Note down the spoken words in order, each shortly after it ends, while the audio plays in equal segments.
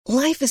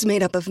Life is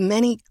made up of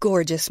many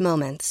gorgeous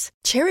moments.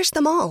 Cherish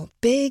them all,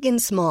 big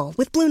and small,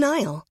 with Blue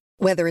Nile.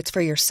 Whether it's for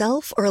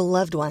yourself or a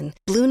loved one,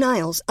 Blue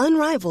Nile's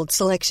unrivaled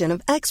selection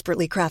of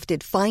expertly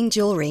crafted fine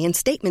jewelry and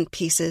statement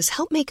pieces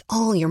help make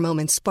all your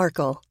moments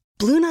sparkle.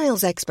 Blue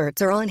Nile's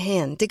experts are on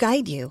hand to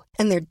guide you,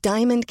 and their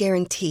diamond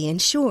guarantee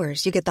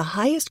ensures you get the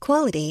highest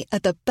quality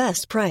at the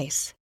best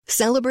price.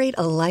 Celebrate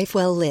a life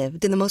well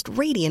lived in the most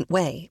radiant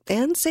way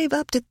and save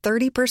up to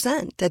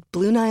 30% at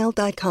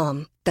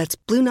BlueNile.com. That's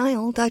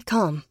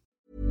BlueNile.com.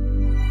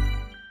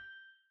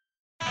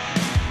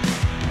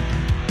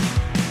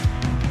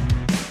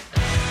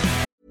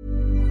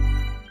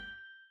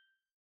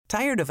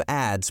 Tired of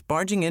ads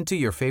barging into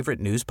your favorite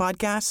news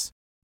podcasts?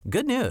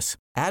 Good news.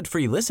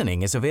 Ad-free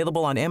listening is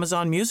available on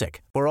Amazon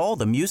Music for all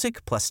the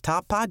music plus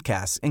top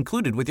podcasts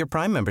included with your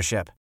Prime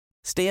membership.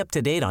 Stay up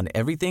to date on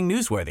everything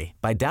newsworthy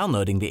by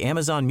downloading the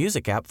Amazon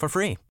Music app for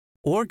free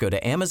or go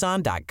to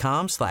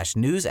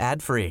amazon.com/news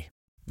ad free.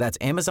 That's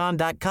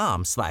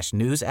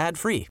amazon.com/news ad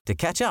free to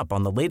catch up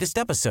on the latest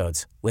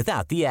episodes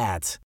without the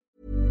ads.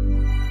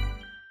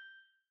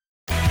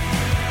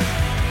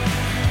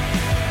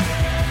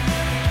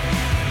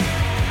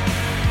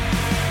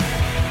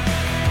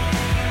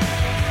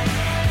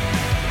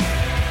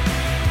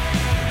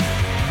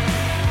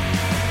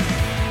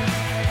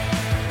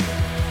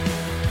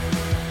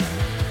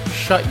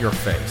 Shut your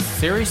face.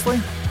 Seriously?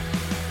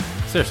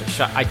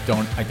 Seriously, I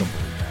don't believe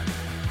that.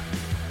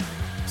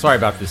 Sorry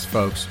about this,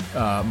 folks.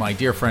 My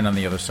dear friend on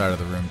the other side of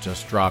the room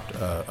just dropped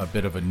a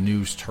bit of a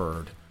news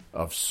turd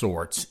of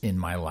sorts in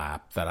my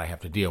lap that I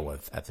have to deal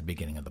with at the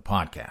beginning of the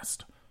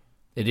podcast.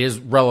 It is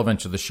relevant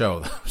to the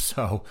show, though,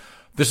 so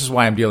this is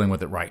why I'm dealing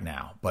with it right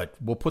now. But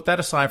we'll put that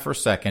aside for a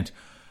second.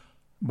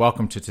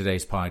 Welcome to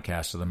today's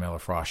podcast of The Miller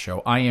Frost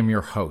Show. I am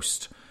your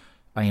host.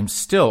 I am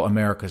still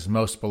America's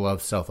most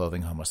beloved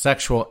self-loathing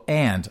homosexual,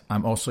 and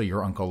I'm also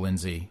your Uncle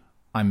Lindsay.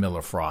 I'm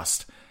Miller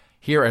Frost,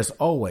 here as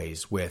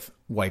always with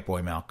White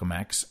Boy Malcolm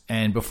X.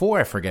 And before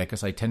I forget,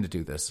 because I tend to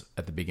do this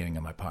at the beginning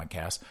of my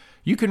podcast,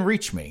 you can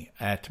reach me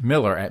at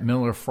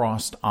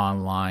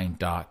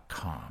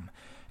millerfrostonline.com.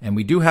 And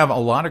we do have a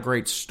lot of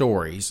great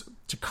stories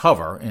to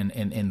cover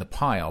in the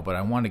pile, but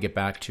I want to get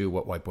back to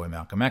what White Boy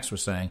Malcolm X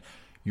was saying.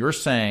 You're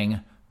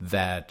saying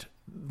that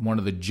one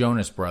of the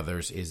Jonas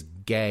Brothers is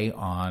gay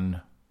on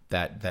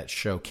that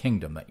show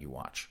Kingdom that you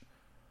watch.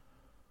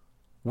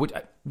 Which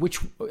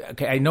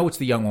okay, I know it's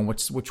the young one.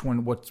 Which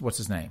one? What's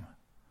his name?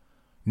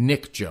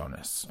 Nick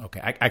Jonas.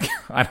 Okay,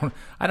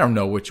 I don't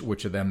know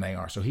which of them they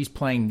are. So he's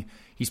playing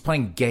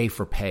gay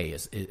for pay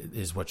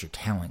is what you're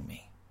telling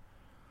me.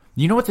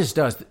 You know what this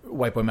does,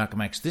 White Boy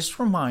Malcolm X? This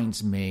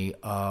reminds me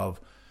of.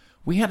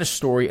 We had a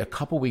story a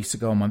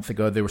month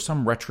ago. There was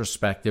some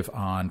retrospective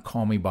on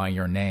Call Me By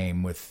Your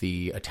Name with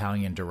the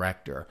Italian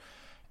director.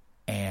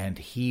 And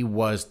he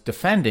was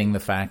defending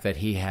the fact that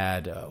he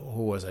had,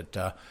 who was it?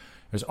 It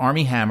was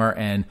Armie Hammer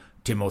and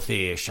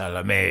Timothée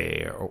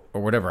Chalamet,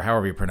 or whatever,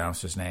 however you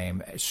pronounce his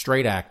name.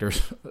 Straight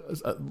actors,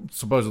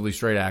 supposedly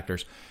straight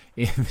actors.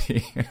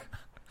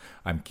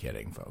 I'm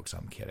kidding, folks.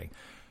 I'm kidding.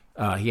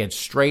 He had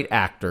straight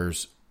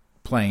actors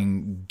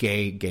playing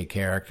gay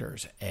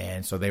characters,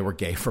 and so they were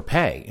gay for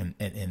pay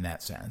in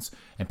that sense,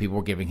 and people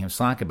were giving him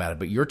slack about it.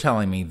 But you're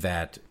telling me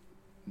that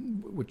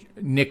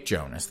Nick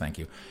Jonas, thank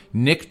you,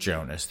 Nick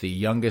Jonas, the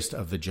youngest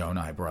of the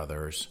Jonai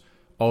brothers,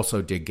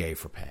 also did gay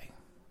for pay.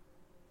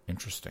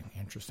 Interesting.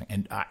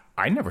 And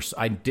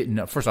I didn't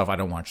know. First off, I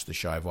don't watch the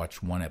show. I've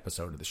watched one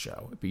episode of the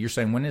show. But you're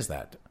saying, when is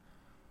that?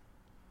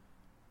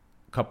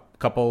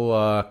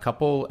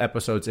 Couple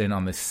episodes in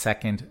on the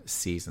second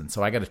season,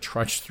 so I got to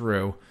trudge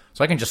through.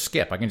 So I can just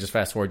skip. I can just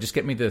fast forward. Just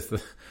get me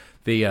the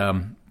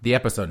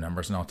episode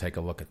numbers, and I'll take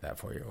a look at that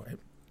for you.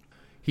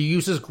 He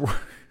uses.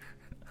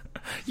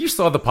 You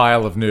saw the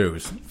pile of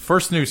news.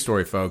 First news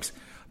story, folks.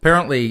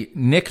 Apparently,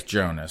 Nick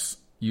Jonas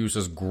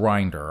uses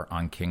Grindr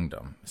on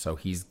Kingdom, so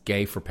he's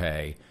gay for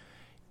pay.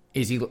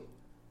 Is he?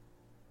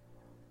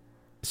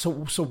 So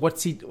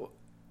what's he?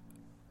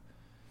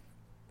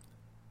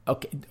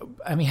 Okay,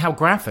 I mean, how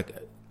graphic?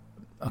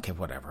 Okay,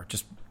 whatever.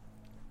 Just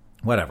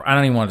whatever. I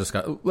don't even want to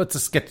discuss. Let's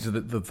just get to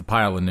the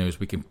pile of news.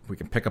 We can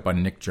pick up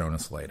on Nick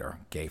Jonas later.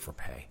 Gay for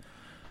pay.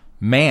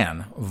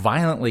 Man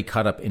violently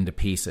cut up into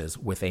pieces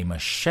with a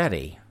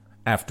machete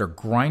after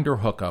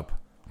Grindr hookup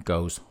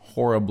goes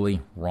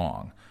horribly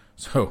wrong.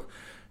 So,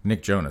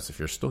 Nick Jonas, if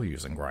you're still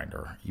using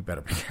Grindr, you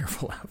better be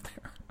careful out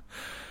there.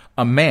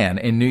 A man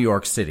in New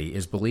York City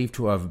is believed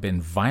to have been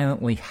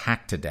violently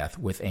hacked to death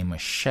with a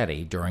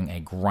machete during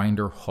a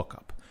Grindr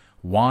hookup.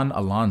 Juan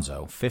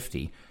Alonso,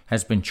 50,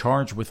 has been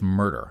charged with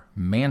murder,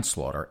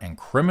 manslaughter, and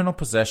criminal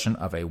possession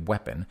of a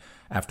weapon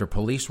after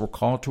police were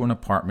called to an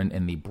apartment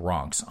in the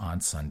Bronx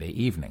on Sunday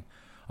evening.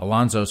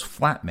 Alonso's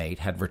flatmate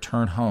had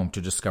returned home to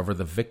discover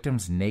the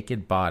victim's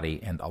naked body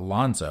and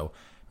Alonso,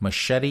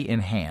 machete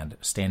in hand,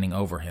 standing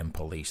over him,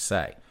 police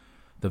say.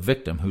 The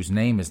victim, whose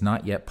name is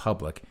not yet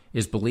public,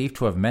 is believed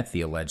to have met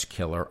the alleged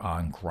killer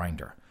on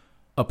Grindr.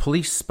 A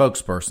police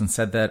spokesperson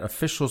said that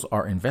officials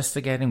are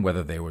investigating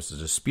whether there was a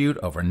dispute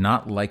over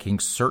not liking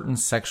certain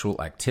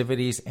sexual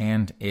activities,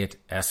 and it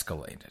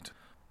escalated.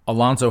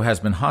 Alonso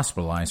has been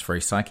hospitalized for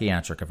a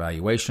psychiatric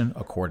evaluation,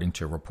 according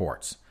to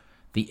reports.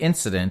 The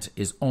incident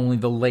is only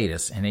the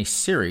latest in a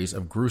series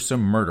of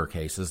gruesome murder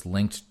cases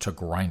linked to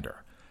Grindr.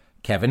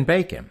 Kevin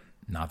Bacon,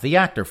 not the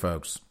actor,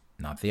 folks,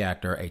 not the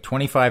actor, a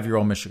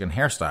 25-year-old Michigan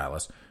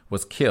hairstylist,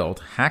 was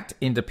killed, hacked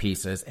into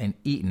pieces, and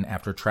eaten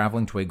after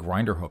traveling to a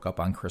Grindr hookup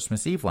on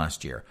Christmas Eve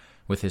last year,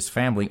 with his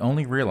family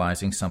only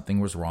realizing something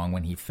was wrong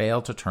when he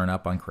failed to turn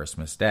up on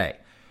Christmas Day.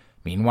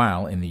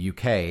 Meanwhile, in the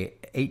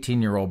UK,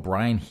 18-year-old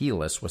Brian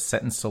Heelis was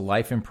sentenced to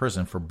life in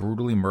prison for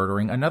brutally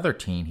murdering another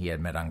teen he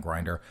had met on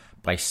Grindr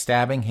by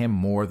stabbing him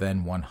more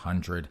than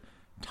 100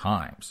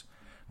 times.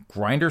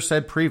 Grindr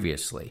said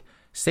previously,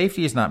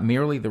 safety is not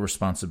merely the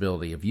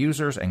responsibility of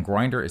users, and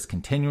Grindr is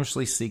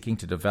continuously seeking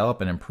to develop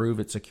and improve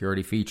its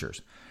security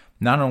features,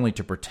 not only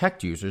to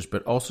protect users,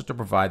 but also to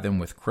provide them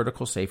with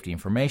critical safety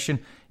information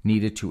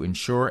needed to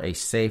ensure a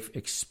safe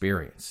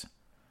experience.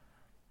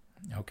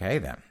 Okay,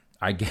 then.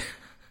 I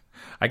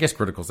guess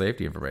critical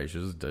safety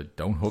information is to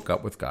don't hook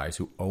up with guys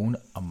who own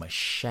a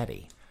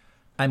machete.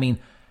 I mean,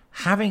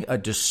 having a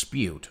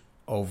dispute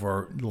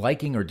over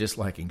liking or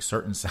disliking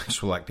certain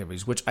sexual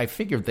activities, which I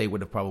figured they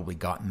would have probably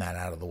gotten that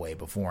out of the way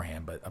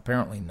beforehand, but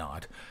apparently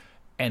not.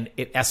 And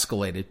it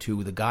escalated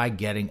to the guy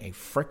getting a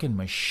frickin'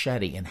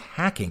 machete and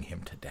hacking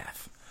him to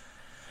death.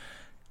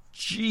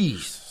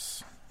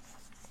 Jesus.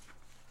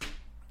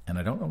 And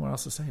I don't know what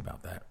else to say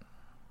about that.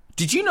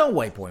 Did you know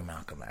White Boy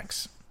Malcolm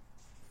X?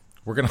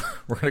 We're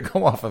gonna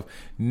go off of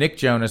Nick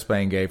Jonas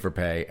playing Gay for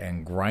Pay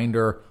and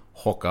Grindr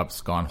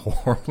hookups gone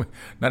horribly,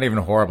 not even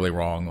horribly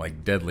wrong,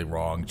 like deadly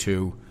wrong,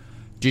 to,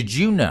 did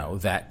you know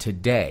that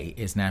today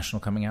is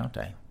National Coming Out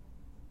Day?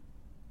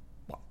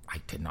 Well, I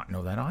did not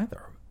know that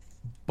either.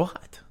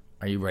 But,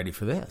 are you ready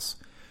for this?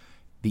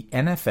 The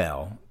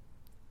NFL,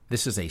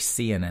 this is a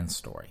CNN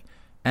story,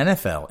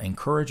 NFL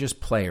encourages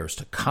players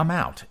to come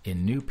out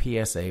in new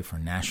PSA for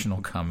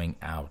National Coming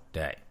Out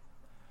Day.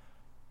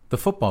 The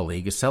Football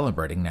League is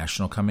celebrating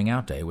National Coming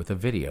Out Day with a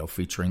video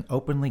featuring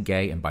openly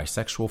gay and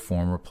bisexual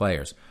former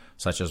players,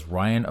 such as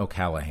Ryan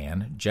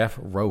O'Callahan, Jeff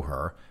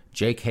Roher,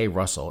 J.K.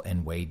 Russell,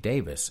 and Wade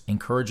Davis,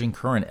 encouraging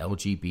current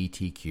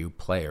LGBTQ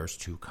players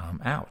to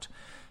come out.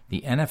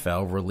 The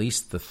NFL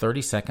released the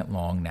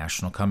 30-second-long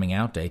National Coming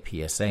Out Day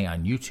PSA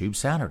on YouTube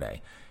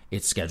Saturday.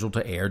 It's scheduled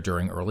to air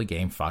during early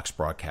game Fox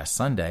broadcast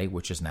Sunday,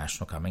 which is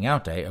National Coming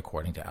Out Day,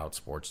 according to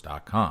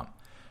Outsports.com.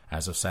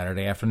 As of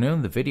Saturday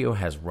afternoon, the video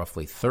has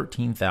roughly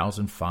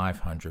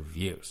 13,500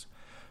 views.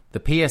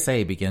 The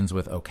PSA begins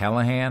with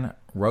O'Callahan,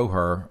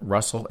 Roher,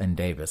 Russell, and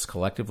Davis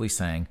collectively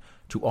saying,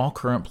 "To all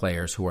current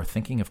players who are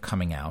thinking of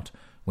coming out,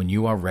 when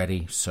you are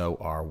ready, so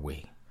are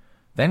we."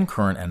 Then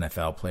current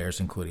NFL players,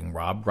 including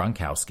Rob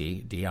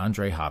Gronkowski,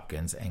 DeAndre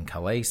Hopkins, and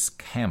Calais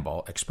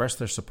Campbell, expressed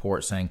their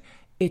support, saying,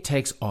 "It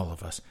takes all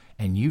of us,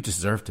 and you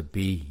deserve to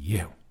be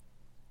you."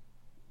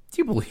 Do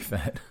you believe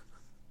that?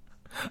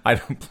 I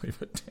don't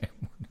believe a damn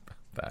word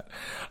about that.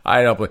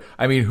 I don't believe.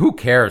 I mean, who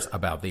cares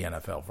about the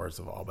NFL, first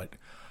of all? But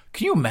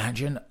can you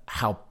imagine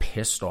how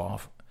pissed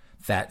off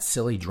that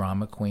silly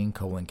drama queen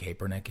Colin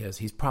Kaepernick is?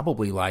 He's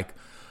probably like,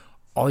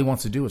 all he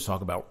wants to do is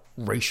talk about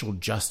racial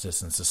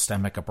justice and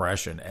systemic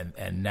oppression.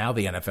 And now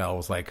the NFL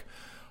is like,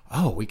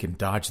 oh, we can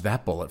dodge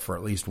that bullet for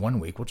at least 1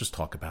 week. We'll just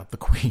talk about the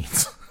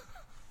queens.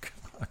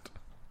 God.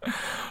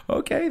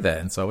 Okay,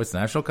 then. So it's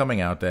National Coming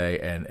Out Day,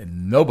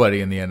 and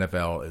nobody in the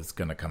NFL is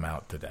going to come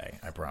out today.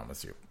 I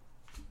promise you.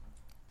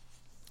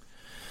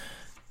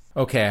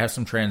 Okay, I have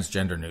some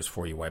transgender news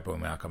for you, White Boy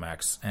Malcolm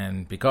X.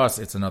 And because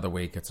it's another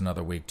week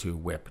to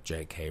whip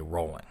J.K.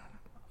 Rowling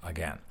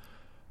again.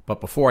 But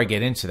before I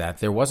get into that,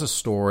 there was a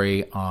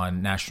story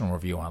on National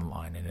Review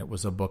Online, and it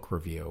was a book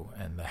review.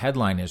 And the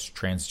headline is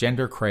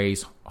Transgender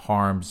Craze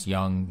Harms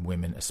Young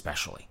Women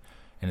Especially.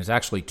 And it's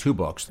actually 2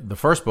 books. The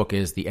first book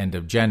is The End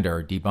of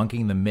Gender,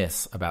 Debunking the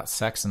Myths About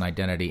Sex and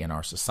Identity in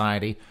Our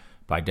Society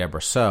by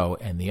Deborah So.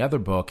 And the other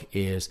book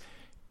is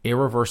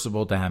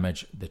Irreversible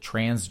Damage, The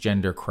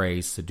Transgender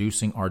Craze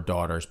Seducing Our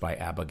Daughters by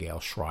Abigail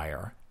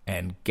Schreier.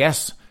 And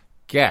guess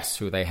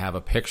who they have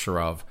a picture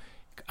of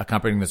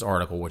accompanying this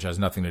article, which has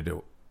nothing to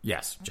do.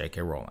 Yes,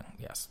 J.K. Rowling.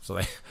 Yes. So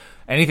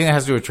anything that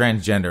has to do with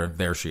transgender,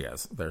 there she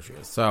is.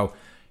 So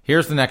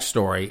here's the next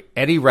story.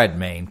 Eddie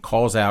Redmayne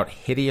calls out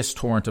hideous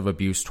torrent of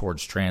abuse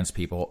towards trans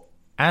people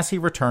as he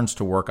returns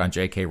to work on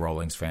J.K.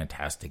 Rowling's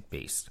Fantastic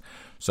Beasts.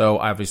 So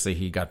obviously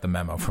he got the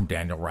memo from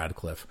Daniel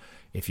Radcliffe.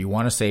 If you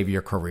want to save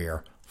your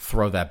career,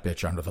 throw that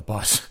bitch under the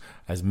bus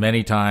as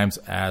many times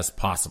as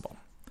possible.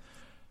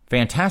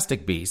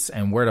 Fantastic Beasts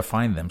and Where to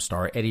Find Them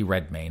star Eddie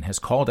Redmayne has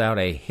called out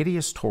a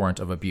hideous torrent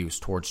of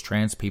abuse towards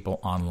trans people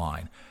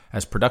online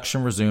as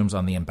production resumes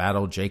on the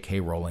embattled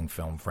J.K. Rowling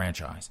film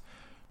franchise.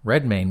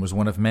 Redmayne was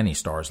one of many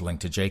stars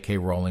linked to J.K.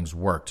 Rowling's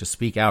work to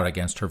speak out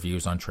against her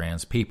views on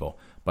trans people,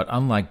 but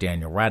unlike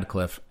Daniel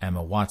Radcliffe,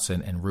 Emma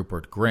Watson, and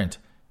Rupert Grint,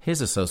 his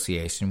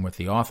association with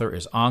the author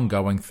is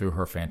ongoing through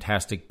her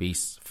Fantastic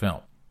Beasts film.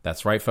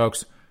 That's right,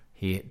 folks.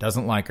 He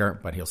doesn't like her,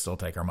 but he'll still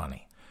take her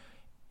money.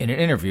 In an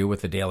interview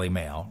with the Daily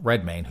Mail,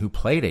 Redmayne, who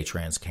played a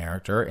trans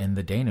character in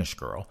The Danish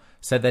Girl,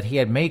 said that he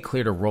had made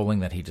clear to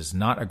Rowling that he does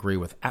not agree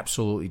with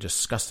absolutely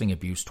disgusting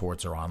abuse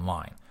towards her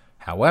online.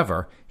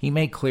 However, he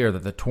made clear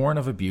that the torrent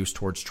of abuse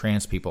towards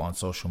trans people on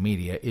social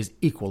media is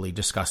equally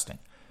disgusting.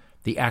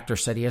 The actor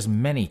said he has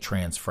many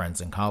trans friends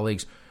and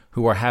colleagues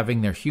who are having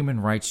their human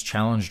rights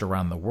challenged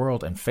around the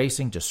world and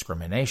facing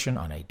discrimination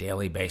on a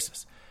daily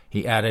basis.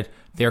 He added,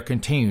 there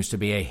continues to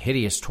be a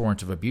hideous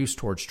torrent of abuse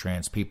towards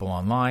trans people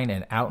online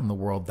and out in the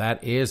world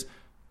that is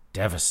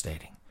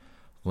devastating.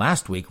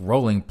 Last week,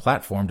 Rowling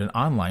platformed an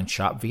online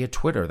shop via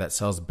Twitter that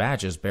sells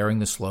badges bearing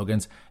the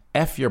slogans,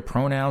 F your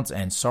pronouns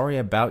and sorry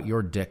about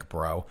your dick,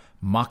 bro,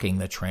 mocking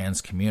the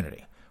trans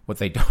community. What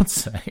they don't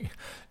say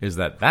is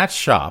that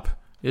shop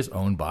is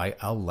owned by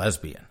a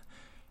lesbian.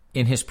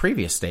 In his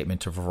previous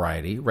statement to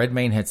Variety,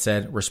 Redmayne had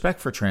said,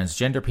 respect for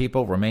transgender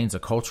people remains a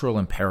cultural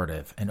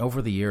imperative, and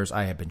over the years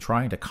I have been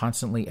trying to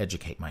constantly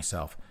educate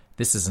myself.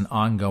 This is an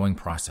ongoing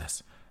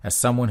process. As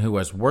someone who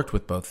has worked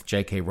with both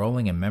J.K.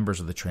 Rowling and members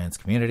of the trans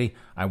community,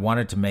 I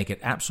wanted to make it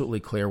absolutely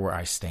clear where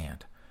I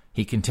stand.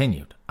 He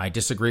continued, I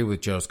disagree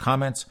with Joe's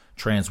comments.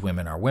 Trans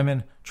women are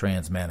women,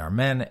 trans men are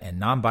men, and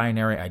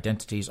non-binary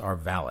identities are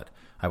valid.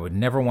 I would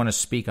never want to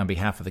speak on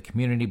behalf of the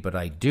community, but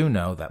I do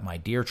know that my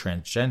dear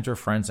transgender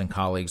friends and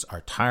colleagues are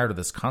tired of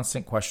this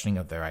constant questioning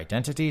of their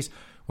identities,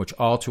 which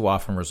all too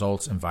often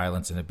results in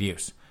violence and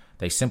abuse.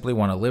 They simply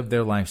want to live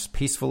their lives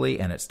peacefully,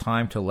 and it's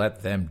time to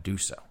let them do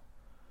so.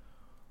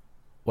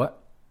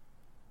 What?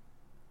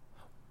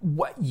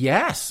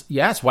 Yes.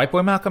 White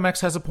Boy Malcolm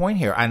X has a point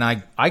here, and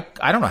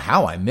I don't know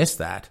how I missed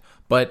that,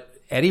 but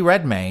Eddie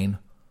Redmayne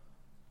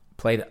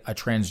played a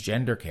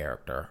transgender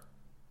character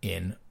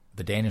in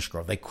The Danish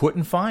Girl. They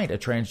couldn't find a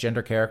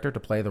transgender character to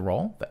play the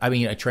role. A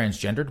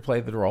transgender to play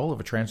the role of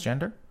a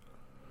transgender.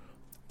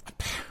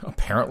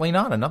 Apparently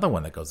not. Another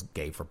one that goes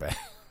gay for pay.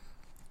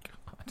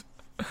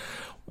 God.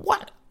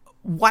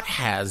 What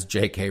has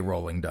J.K.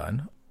 Rowling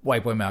done,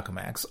 White Boy Malcolm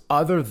X,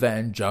 other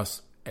than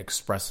just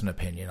express an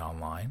opinion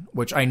online,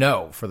 which I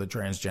know for the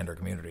transgender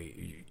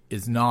community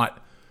is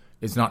not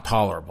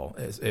tolerable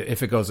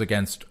if it goes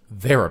against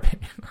their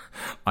opinion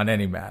on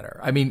any matter.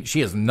 I mean,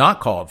 she has not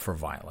called for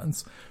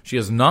violence. She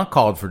has not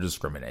called for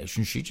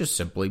discrimination. She just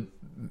simply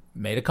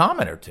made a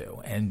comment or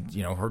two, and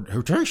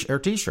her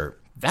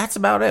T-shirt. That's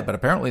about it. But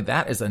apparently,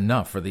 that is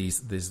enough for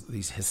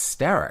these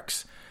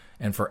hysterics,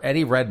 and for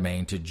Eddie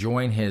Redmayne to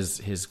join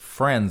his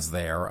friends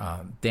there,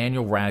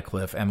 Daniel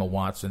Radcliffe, Emma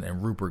Watson,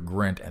 and Rupert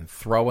Grint, and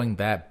throwing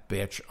that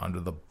bitch under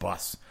the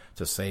bus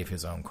to save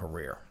his own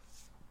career.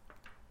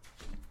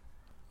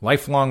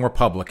 Lifelong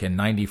Republican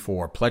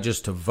 94 pledges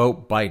to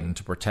vote Biden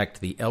to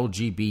protect the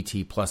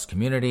LGBT plus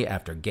community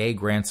after gay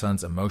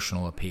grandson's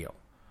emotional appeal.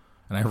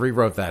 And I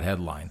rewrote that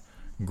headline,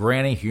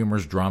 Granny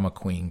Humor's drama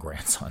queen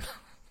grandson.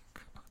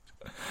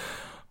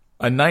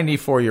 A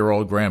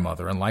 94-year-old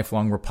grandmother and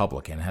lifelong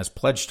Republican has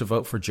pledged to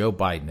vote for Joe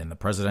Biden in the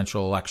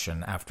presidential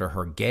election after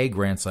her gay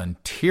grandson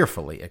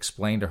tearfully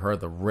explained to her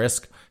the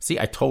risk. See,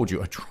 I told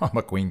you, a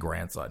drama queen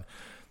grandson.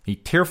 He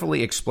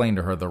tearfully explained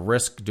to her the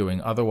risk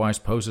doing otherwise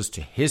poses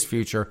to his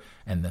future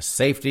and the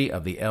safety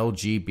of the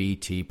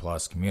LGBT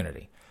plus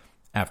community.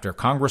 After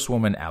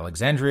Congresswoman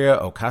Alexandria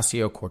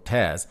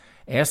Ocasio-Cortez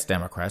asked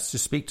Democrats to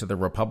speak to the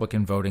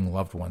Republican voting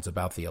loved ones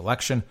about the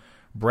election,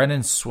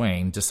 Brennan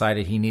Swain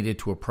decided he needed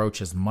to approach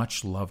his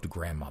much-loved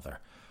grandmother.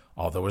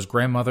 Although his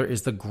grandmother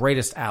is the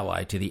greatest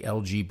ally to the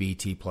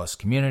LGBT plus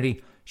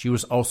community, she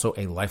was also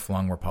a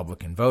lifelong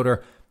Republican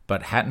voter,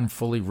 but hadn't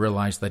fully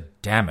realized the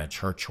damage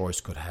her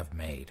choice could have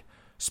made.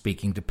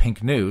 Speaking to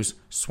Pink News,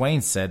 Swain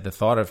said the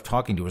thought of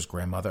talking to his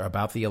grandmother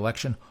about the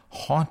election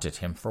haunted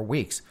him for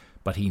weeks,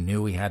 but he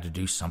knew he had to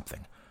do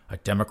something. A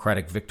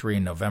Democratic victory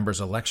in November's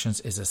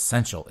elections is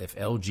essential if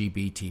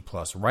LGBT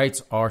plus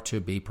rights are to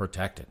be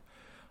protected.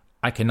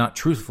 I cannot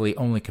truthfully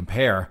only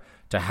compare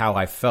to how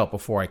I felt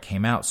before I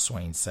came out,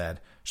 Swain said.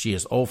 She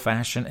is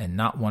old-fashioned and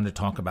not one to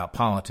talk about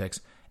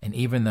politics, and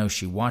even though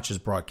she watches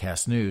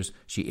broadcast news,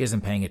 she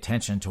isn't paying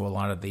attention to a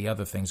lot of the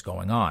other things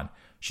going on.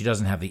 She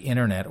doesn't have the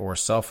internet or a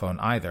cell phone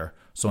either,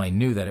 so I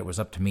knew that it was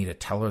up to me to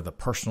tell her the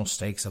personal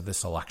stakes of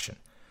this election.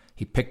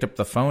 He picked up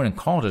the phone and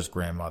called his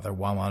grandmother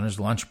while on his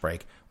lunch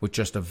break with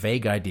just a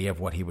vague idea of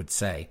what he would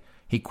say.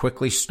 He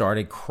quickly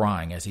started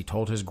crying as he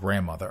told his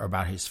grandmother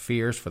about his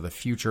fears for the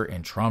future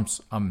in Trump's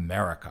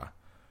America.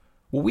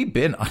 Well, we've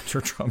been under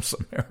Trump's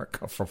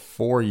America for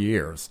 4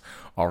 years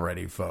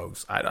already,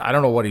 folks. I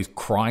don't know what he's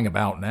crying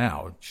about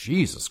now.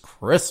 Jesus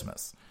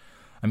Christmas.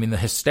 I mean, the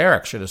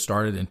hysterics should have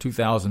started in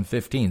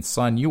 2015.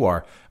 Son, you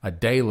are a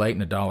day late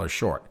and $1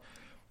 short.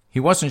 He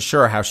wasn't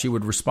sure how she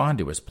would respond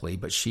to his plea,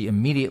 but she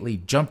immediately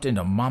jumped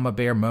into mama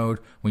bear mode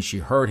when she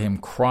heard him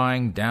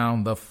crying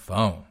down the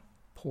phone.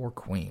 Poor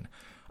Queen.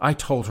 I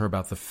told her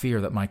about the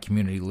fear that my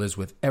community lives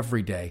with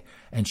every day,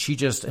 and she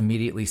just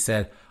immediately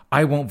said,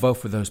 I won't vote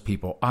for those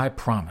people, I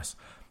promise.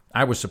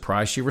 I was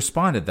surprised she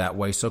responded that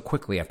way so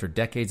quickly after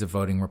decades of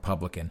voting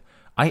Republican.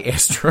 I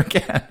asked her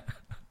again.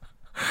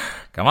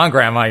 Come on,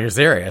 Grandma, you're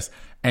serious.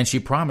 And she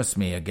promised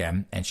me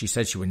again, and she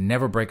said she would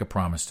never break a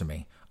promise to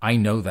me. I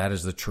know that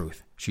is the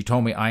truth. She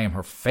told me I am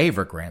her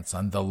favorite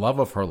grandson, the love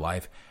of her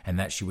life, and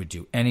that she would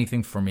do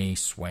anything for me,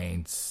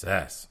 Swain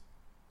says.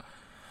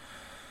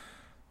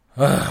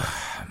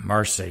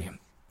 Mercy.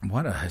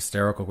 What a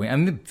hysterical queen.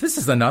 And this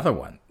is another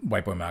one,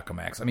 White Boy Malcolm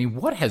X. I mean,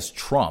 what has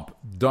Trump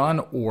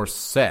done or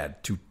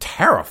said to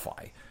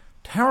terrify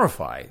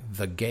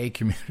the gay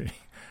community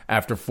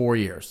after 4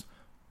 years?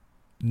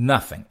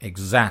 Nothing.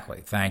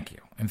 Exactly. Thank you.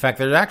 In fact,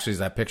 there actually is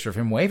that picture of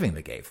him waving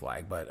the gay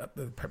flag, but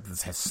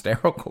this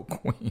hysterical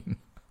queen.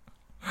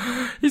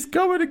 He's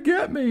coming to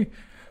get me.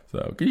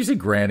 So can you see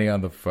Granny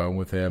on the phone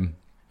with him?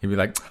 He'd be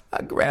like,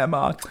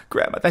 Grandma,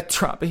 that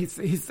Trump, he's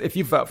if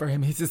you vote for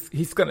him,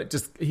 he's gonna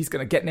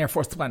get an Air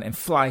Force One and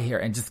fly here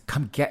and just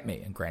come get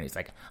me. And Granny's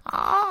like,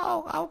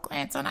 oh,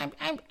 grandson,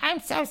 I'm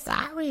so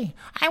sorry.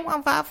 I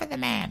won't vote for the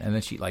man. And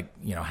then she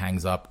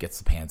hangs up, gets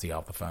the pansy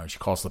off the phone. She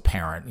calls the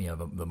parent,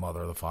 the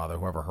mother or the father,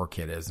 whoever her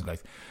kid is, and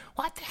goes,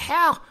 what the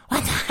hell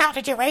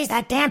did you raise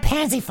that damn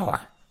pansy for?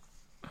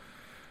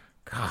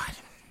 God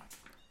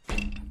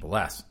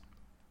bless.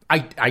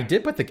 I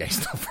did put the gay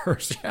stuff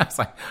first. Yes,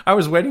 I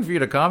was waiting for you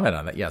to comment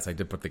on that. Yes, I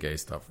did put the gay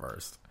stuff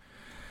first.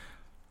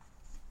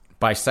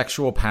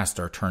 Bisexual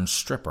pastor turned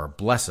stripper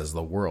blesses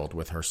the world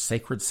with her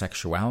sacred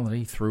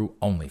sexuality through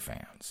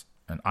OnlyFans.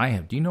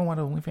 And do you know what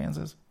OnlyFans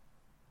is?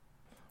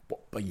 Well,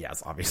 but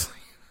yes, obviously.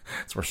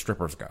 It's where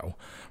strippers go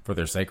for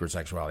their sacred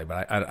sexuality.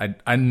 But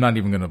I'm not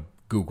even going to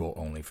Google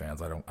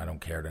OnlyFans. I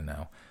don't care to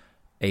know.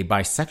 A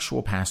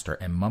bisexual pastor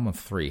and mom of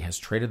 3 has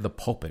traded the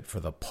pulpit for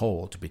the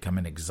pole to become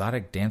an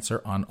exotic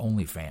dancer on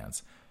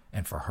OnlyFans.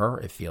 And for her,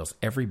 it feels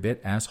every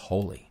bit as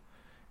holy.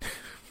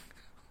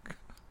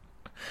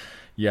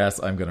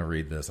 Yes, I'm going to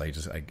read this. I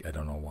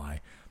don't know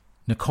why.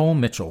 Nicole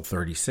Mitchell,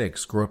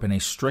 36, grew up in a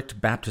strict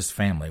Baptist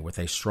family with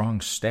a strong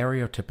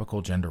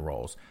stereotypical gender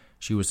roles.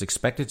 She was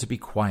expected to be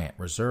quiet,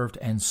 reserved,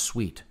 and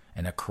sweet,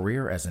 and a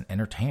career as an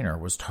entertainer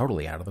was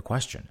totally out of the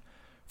question.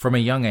 From a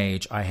young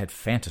age, I had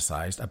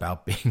fantasized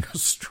about being a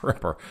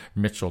stripper,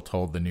 Mitchell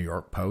told the New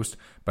York Post,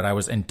 but I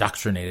was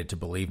indoctrinated to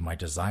believe my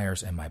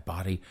desires and my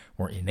body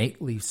were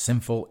innately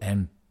sinful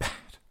and bad.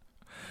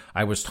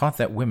 I was taught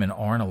that women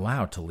aren't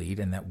allowed to lead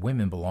and that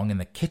women belong in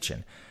the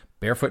kitchen,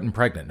 barefoot and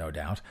pregnant, no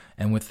doubt,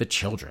 and with the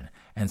children.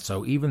 And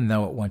so even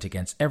though it went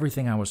against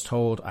everything I was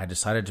told, I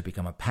decided to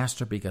become a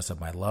pastor because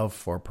of my love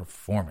for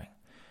performing.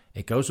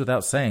 It goes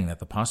without saying that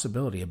the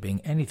possibility of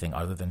being anything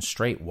other than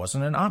straight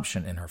wasn't an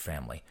option in her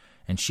family,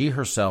 and she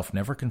herself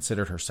never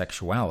considered her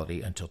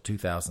sexuality until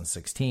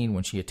 2016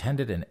 when she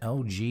attended an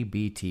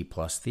LGBT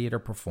plus theater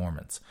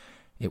performance.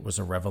 It was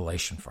a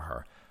revelation for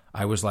her.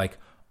 I was like,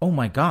 oh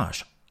my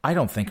gosh, I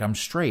don't think I'm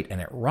straight,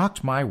 and it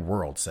rocked my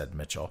world, said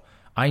Mitchell.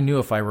 I knew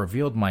if I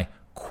revealed my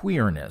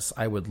queerness,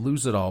 I would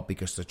lose it all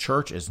because the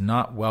church is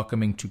not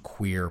welcoming to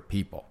queer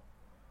people.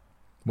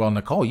 Well,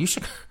 Nicole, you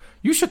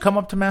should come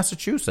up to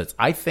Massachusetts.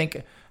 I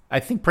think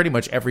pretty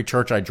much every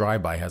church I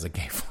drive by has a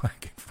gay flag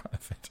in front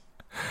of it.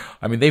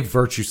 I mean, they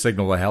virtue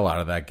signal the hell out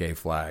of that gay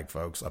flag,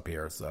 folks, up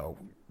here. So,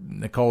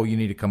 Nicole, you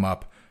need to come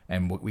up,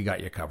 and we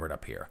got you covered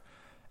up here.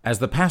 As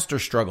the pastor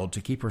struggled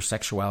to keep her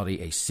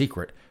sexuality a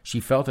secret, she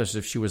felt as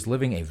if she was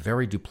living a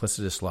very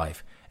duplicitous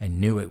life and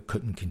knew it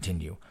couldn't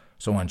continue.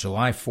 So on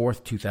July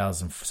 4th,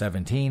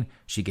 2017,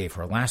 she gave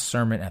her last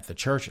sermon at the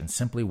church and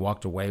simply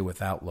walked away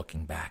without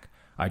looking back.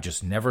 I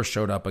just never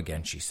showed up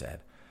again, she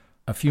said.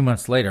 A few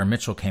months later,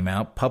 Mitchell came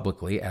out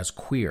publicly as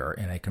queer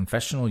in a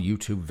confessional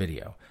YouTube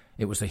video.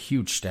 It was a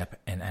huge step,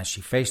 and as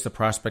she faced the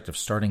prospect of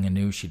starting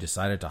anew, she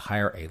decided to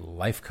hire a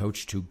life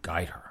coach to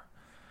guide her.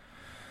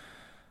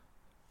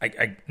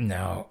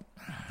 Now,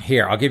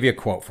 here, I'll give you a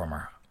quote from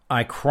her.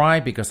 I cry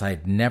because I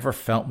had never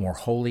felt more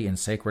holy and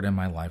sacred in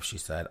my life, she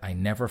said. I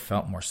never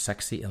felt more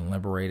sexy and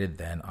liberated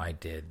than I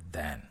did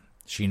then.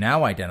 She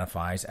now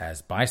identifies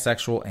as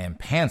bisexual and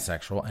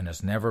pansexual and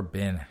has never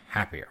been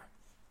happier.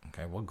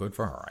 Okay, well, good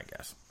for her, I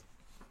guess.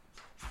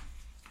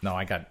 No,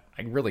 I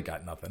really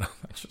got nothing.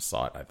 I just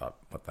saw it. I thought,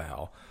 what the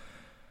hell?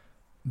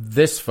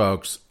 This,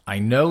 folks, I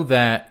know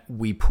that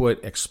we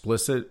put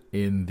explicit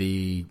in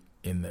the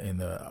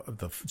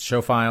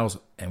show files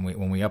and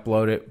when we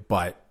upload it,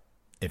 but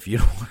if you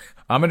don't,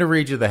 I'm going to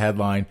read you the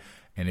headline,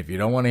 and if you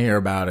don't want to hear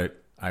about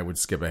it, I would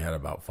skip ahead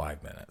about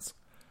 5 minutes.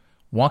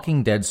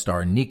 Walking Dead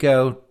star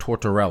Nico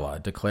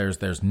Tortorella declares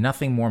there's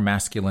nothing more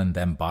masculine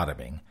than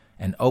bottoming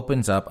and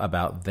opens up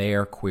about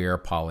their queer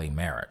poly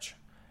marriage.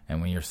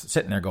 And when you're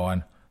sitting there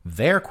going,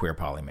 their queer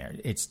poly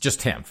marriage, it's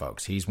just him,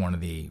 folks. He's one of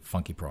the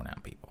funky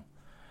pronoun people.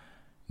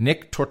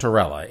 Nick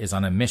Tortorella is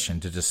on a mission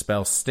to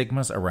dispel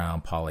stigmas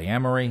around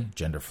polyamory,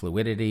 gender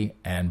fluidity,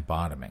 and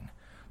bottoming.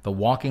 The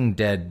Walking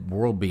Dead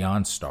World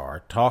Beyond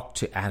star talked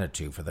to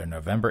Attitude for their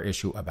November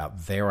issue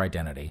about their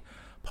identity,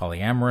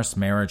 polyamorous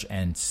marriage,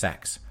 and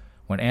sex.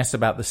 When asked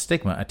about the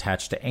stigma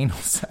attached to anal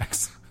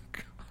sex,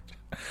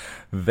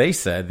 they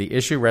said the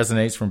issue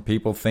resonates from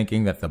people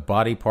thinking that the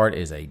body part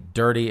is a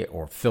dirty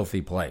or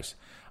filthy place.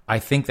 I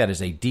think that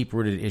is a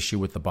deep-rooted issue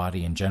with the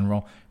body in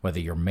general, whether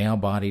you're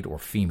male-bodied or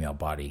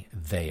female-bodied,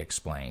 they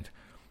explained.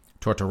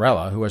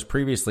 Tortorella, who has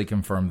previously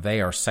confirmed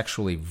they are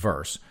sexually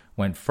verse,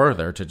 went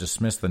further to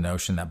dismiss the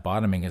notion that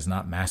bottoming is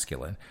not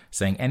masculine,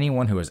 saying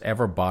anyone who has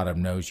ever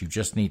bottomed knows you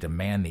just need to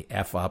man the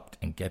F up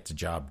and get the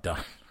job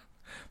done.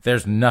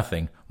 There's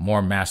nothing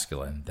more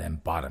masculine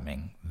than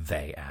bottoming,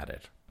 they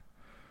added.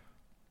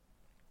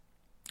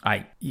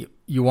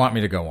 You want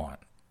me to go on?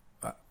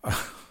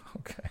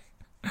 Okay.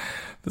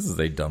 This is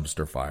a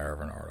dumpster fire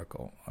of an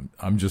article.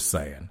 I'm just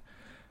saying.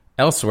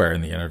 Elsewhere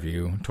in the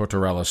interview,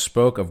 Tortorella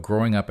spoke of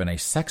growing up in a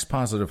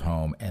sex-positive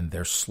home and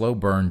their slow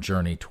burn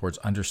journey towards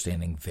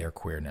understanding their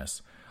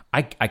queerness.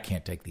 I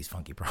can't take these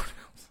funky pronouns.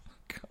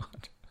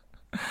 God.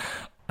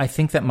 I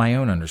think that my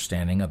own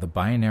understanding of the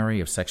binary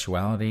of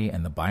sexuality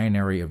and the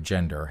binary of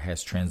gender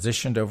has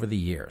transitioned over the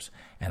years,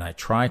 and I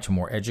try to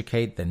more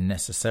educate than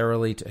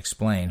necessarily to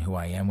explain who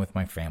I am with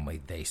my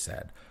family, they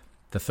said.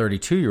 The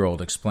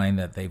 32-year-old explained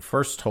that they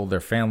first told their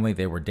family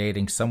they were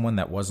dating someone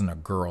that wasn't a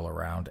girl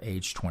around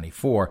age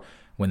 24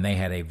 when they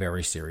had a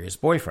very serious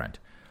boyfriend.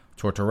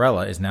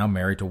 Tortorella is now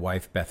married to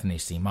wife Bethany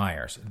C.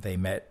 Myers.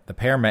 The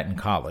pair met in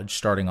college,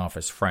 starting off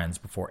as friends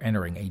before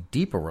entering a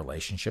deeper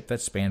relationship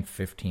that spanned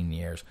 15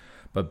 years,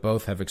 but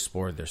both have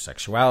explored their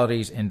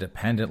sexualities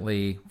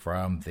independently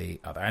from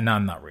the other. And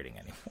I'm not reading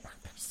anymore.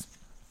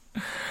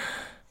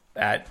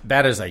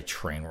 That is a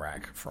train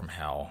wreck from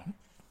hell.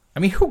 I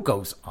mean, who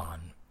goes to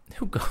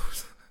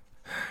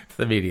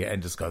the media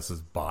and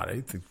discusses body?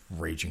 The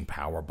raging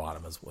power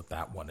bottom is what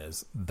that one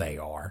is. They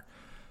are.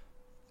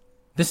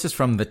 This is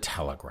from The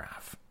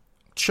Telegraph.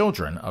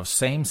 Children of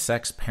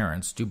same-sex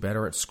parents do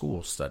better at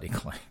school, study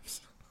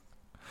claims.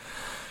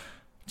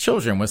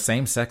 Children with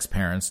same-sex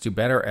parents do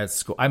better at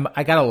school.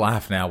 I got to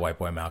laugh now, White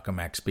Boy Malcolm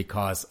X,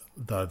 because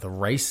the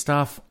race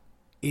stuff,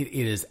 it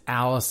is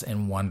Alice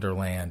in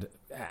Wonderland,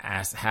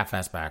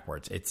 half-ass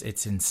backwards.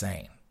 It's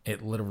insane.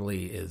 It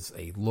literally is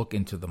a look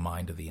into the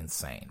mind of the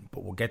insane.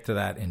 But we'll get to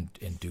that in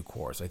due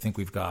course. I think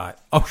we've got...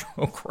 Oh,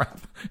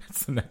 crap.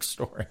 It's the next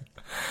story.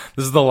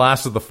 This is the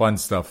last of the fun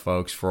stuff,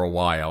 folks, for a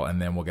while,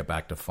 and then we'll get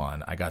back to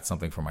fun. I got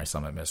something for my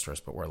Summit Mistress,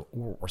 but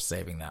we're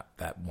saving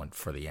that one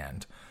for the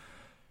end.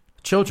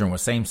 Children with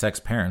same-sex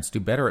parents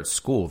do better at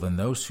school than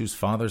those whose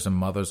fathers and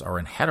mothers are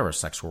in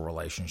heterosexual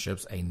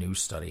relationships, a new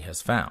study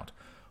has found.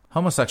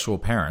 Homosexual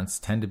parents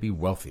tend to be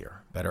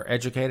wealthier, better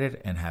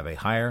educated, and have a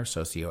higher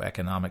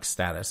socioeconomic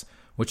status,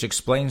 which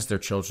explains their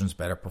children's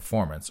better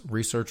performance,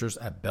 researchers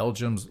at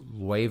Belgium's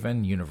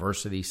Leuven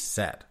University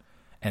said.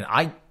 And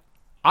I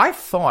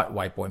thought,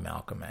 White Boy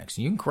Malcolm X,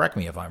 you can correct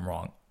me if I'm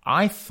wrong,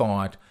 I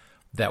thought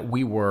that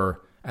we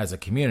were, as a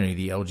community,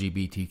 the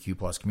LGBTQ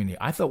plus community,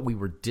 I thought we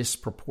were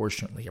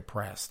disproportionately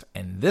oppressed.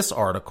 And this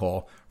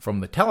article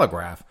from The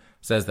Telegraph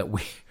says that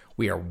we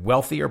are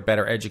wealthier,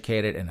 better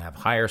educated, and have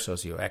higher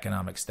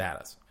socioeconomic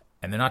status.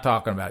 And they're not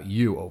talking about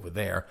you over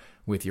there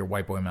with your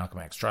White Boy Malcolm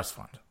X trust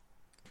fund.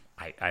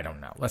 I don't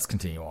know. Let's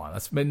continue on.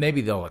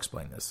 Maybe they'll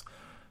explain this.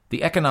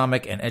 The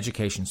economic and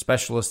education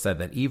specialist said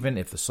that even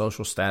if the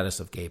social status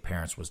of gay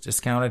parents was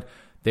discounted,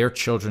 their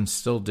children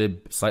still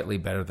did slightly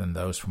better than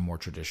those from more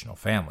traditional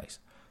families.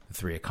 The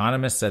three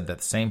economists said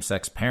that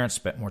same-sex parents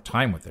spent more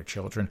time with their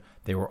children.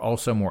 They were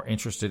also more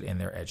interested in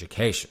their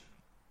education.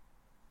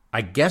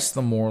 I guess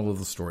the moral of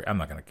the story... I'm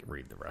not going to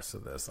read the rest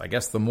of this. I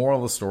guess the moral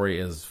of the story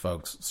is,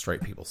 folks,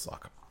 straight people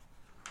suck.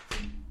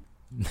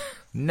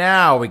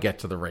 Now we get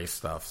to the race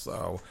stuff.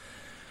 So,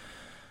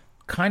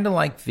 kind of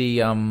like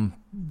the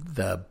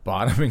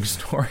bottoming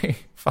story,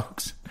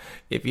 folks.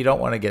 If you don't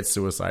want to get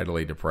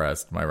suicidally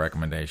depressed, my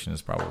recommendation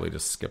is probably to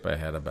skip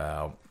ahead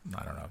about,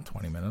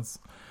 20 minutes.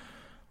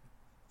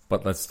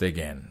 But let's dig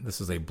in. This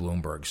is a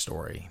Bloomberg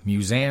story.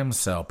 Museums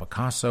sell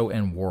Picasso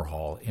and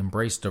Warhol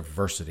embrace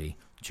diversity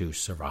to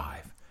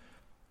survive.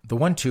 The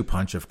 1-2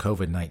 punch of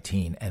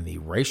COVID-19 and the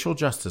racial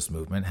justice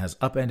movement has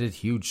upended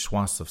huge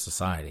swaths of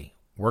society,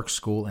 work,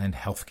 school, and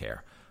healthcare.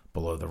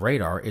 Below the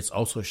radar, it's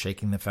also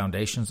shaking the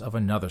foundations of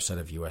another set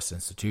of U.S.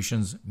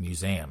 institutions,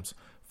 museums,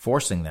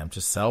 forcing them to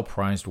sell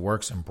prized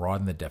works and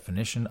broaden the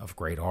definition of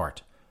great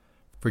art.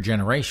 For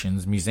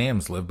generations,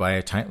 museums lived by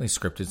a tightly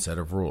scripted set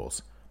of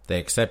rules. They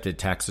accepted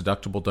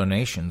tax-deductible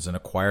donations and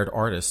acquired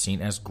artists seen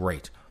as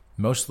great,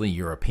 mostly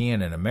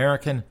European and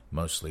American,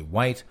 mostly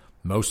white,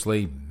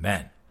 mostly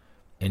men.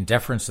 In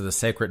deference to the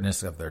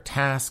sacredness of their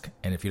task,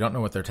 and if you don't know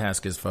what their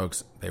task is,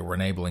 folks, they were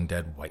enabling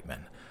dead white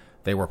men.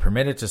 They were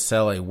permitted to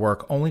sell a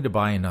work only to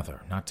buy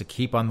another, not to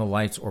keep on the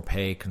lights or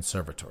pay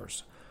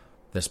conservators.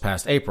 This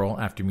past April,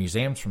 after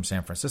museums from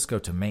San Francisco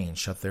to Maine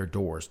shut their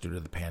doors due to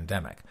the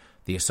pandemic,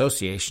 the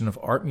Association of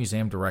Art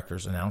Museum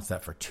Directors announced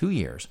that for 2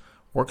 years,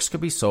 works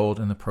could be sold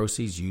and the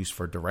proceeds used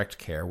for direct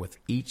care, with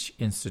each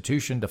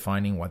institution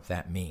defining what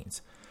that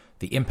means.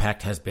 The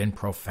impact has been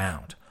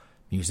profound.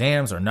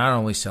 Museums are not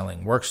only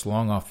selling works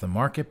long off the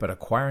market, but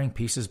acquiring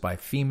pieces by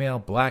female,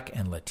 Black,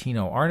 and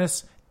Latino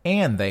artists,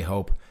 and, they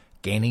hope,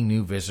 gaining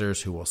new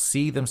visitors who will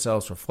see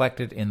themselves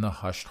reflected in the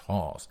hushed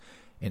halls.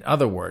 In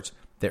other words,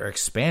 they're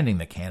expanding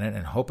the canon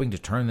and hoping to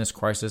turn this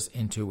crisis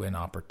into an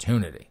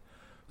opportunity.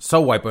 So,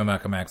 White Boy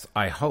Malcolm X,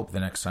 I hope the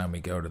next time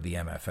we go to the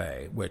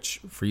MFA, which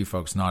for you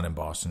folks not in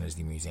Boston is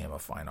the Museum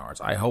of Fine Arts,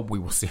 I hope we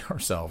will see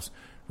ourselves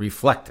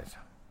reflected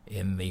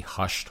in the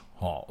hushed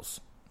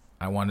halls.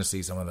 I want to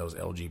see some of those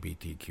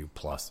LGBTQ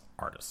plus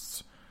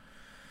artists.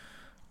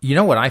 You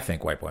know what I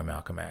think, White Boy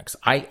Malcolm X?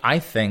 I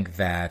think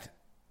that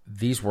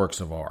these works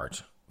of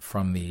art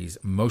from these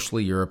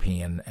mostly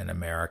European and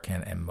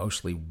American and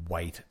mostly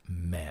white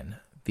men,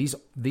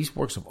 these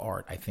works of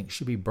art, I think,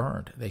 should be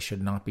burned. They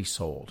should not be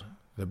sold.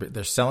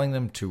 They're selling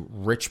them to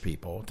rich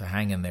people to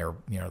hang in their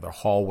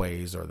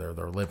hallways or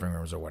their living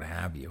rooms or what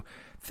have you.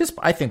 This,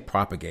 I think,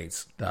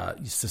 propagates the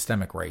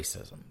systemic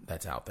racism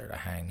that's out there to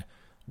hang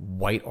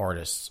white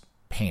artists'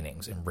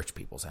 paintings in rich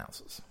people's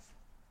houses.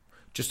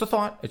 Just a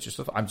thought. It's just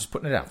a thought. I'm just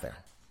putting it out there.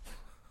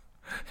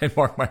 And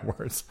mark my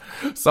words,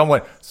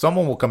 someone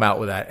will come out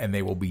with that and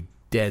they will be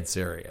dead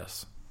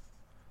serious.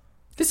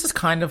 This is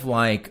kind of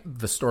like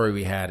the story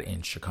we had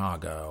in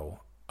Chicago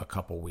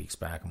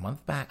a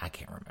month back. I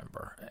can't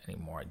remember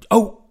anymore.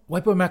 Oh,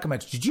 White Boy Malcolm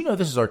X, did you know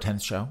this is our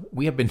 10th show?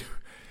 We have been,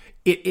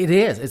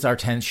 it's our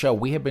 10th show.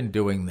 We have been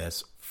doing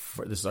this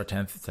this is our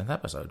 10th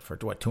episode for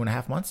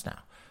 2.5 months now.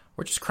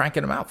 We're just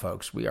cranking them out,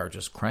 folks. We are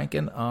just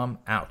cranking them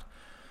out.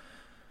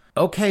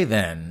 Okay,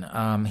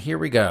 then, here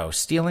we go.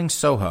 Stealing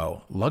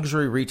Soho,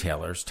 luxury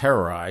retailers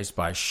terrorized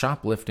by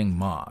shoplifting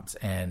mobs.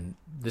 And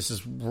this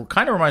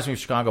kind of reminds me of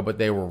Chicago, but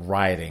they were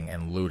rioting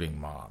and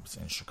looting mobs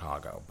in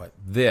Chicago. But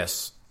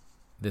this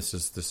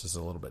is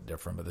a little bit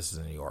different, but this is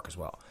in New York as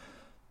well.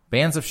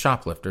 Bands of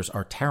shoplifters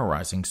are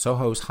terrorizing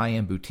Soho's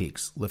high-end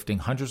boutiques, lifting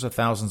hundreds of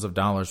thousands of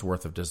dollars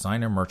worth of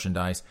designer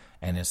merchandise,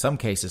 and in some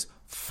cases,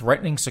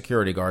 threatening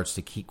security guards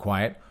to keep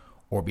quiet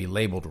or be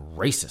labeled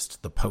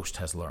racist, the Post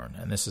has learned,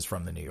 and this is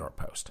from the New York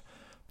Post.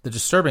 The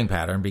disturbing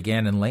pattern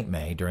began in late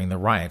May during the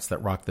riots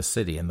that rocked the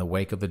city in the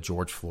wake of the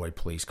George Floyd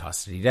police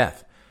custody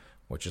death,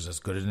 which is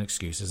as good an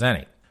excuse as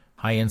any.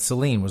 High-end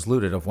Celine was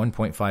looted of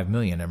 $1.5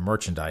 million in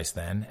merchandise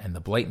then, and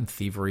the blatant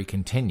thievery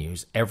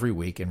continues every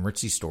week in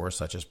ritzy stores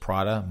such as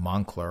Prada,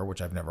 Moncler,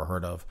 which I've never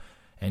heard of,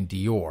 and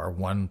Dior,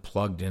 one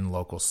plugged-in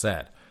local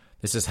said.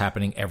 This is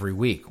happening every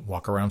week.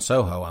 Walk around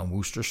Soho on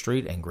Wooster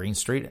Street and Green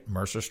Street,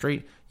 Mercer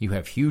Street. You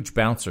have huge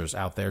bouncers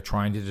out there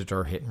trying to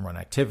deter hit-and-run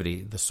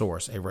activity, the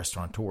source, a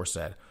restaurateur,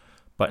 said.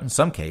 But in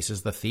some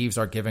cases, the thieves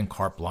are given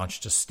carte blanche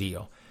to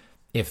steal.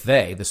 If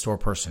they, the store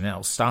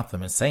personnel, stop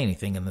them and say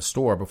anything in the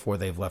store before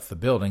they've left the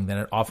building, then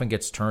it often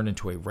gets turned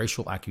into a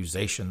racial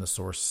accusation, the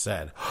source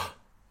said.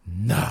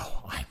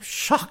 No, I'm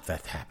shocked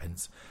that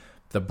happens.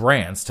 The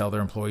brands tell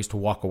their employees to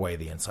walk away,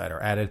 the insider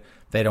added.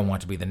 They don't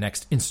want to be the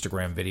next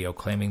Instagram video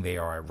claiming they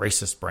are a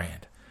racist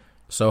brand.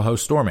 Soho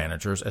store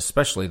managers,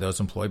 especially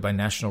those employed by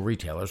national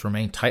retailers,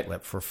 remain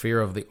tight-lipped for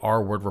fear of the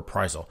R-word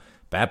reprisal,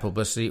 bad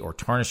publicity, or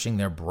tarnishing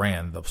their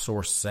brand, the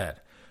source said.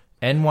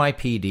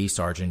 NYPD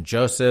Sergeant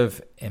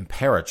Joseph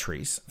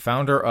Imperatrice,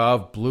 founder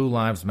of Blue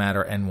Lives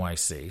Matter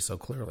NYC, so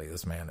clearly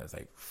this man is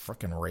a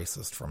frickin'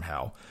 racist from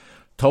hell,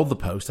 told the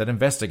Post that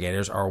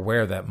investigators are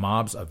aware that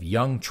mobs of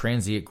young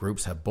transient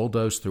groups have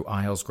bulldozed through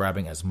aisles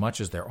grabbing as much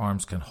as their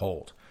arms can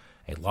hold.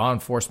 A law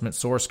enforcement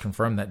source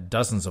confirmed that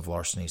dozens of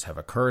larcenies have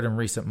occurred in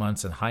recent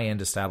months in high-end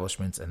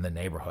establishments in the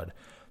neighborhood.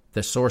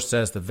 The source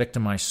says the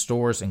victimized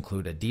stores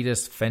include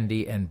Adidas,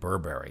 Fendi, and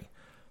Burberry.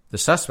 The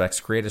suspects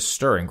create a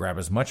stir and grab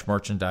as much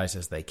merchandise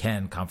as they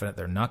can, confident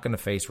they're not going to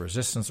face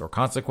resistance or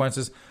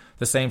consequences,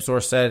 the same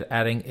source said,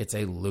 adding it's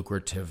a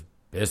lucrative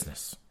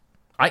business.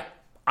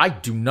 I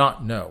do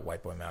not know,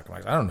 White Boy Malcolm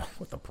X. I don't know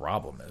what the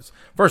problem is.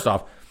 First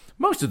off,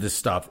 most of this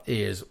stuff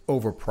is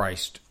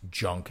overpriced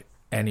junk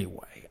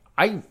anyway.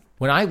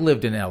 When I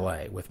lived in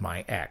L.A. with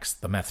my ex,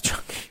 the meth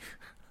junkie,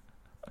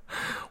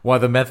 while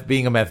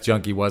being a meth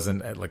junkie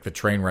wasn't like the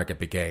train wreck it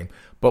became,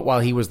 but while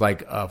he was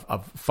like a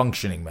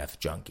functioning meth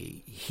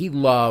junkie, he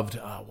loved,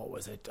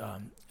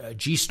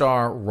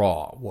 G-Star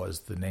Raw was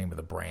the name of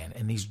the brand.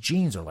 And these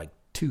jeans are like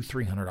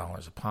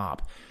 $200-$300 a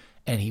pop.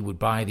 And he would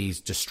buy these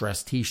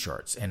distressed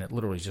T-shirts, and it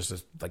literally is just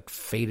a like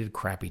faded,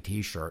 crappy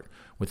T-shirt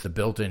with the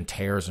built-in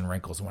tears and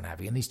wrinkles and what have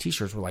you. And these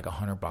T-shirts were like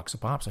 $100 a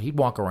pop. So he'd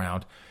walk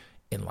around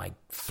in like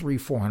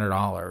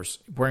 $300-$400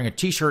 wearing a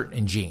T-shirt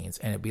and jeans,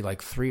 and it'd be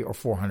like $300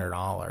 or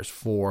 $400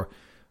 for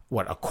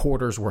a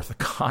quarter's worth of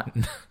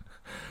cotton.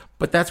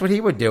 But that's what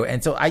he would do.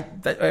 And so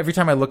every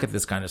time I look at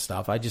this kind of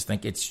stuff, I just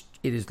think it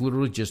is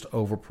literally just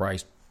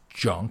overpriced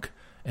junk,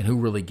 and who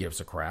really gives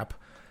a crap?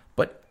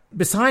 But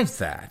besides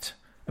that,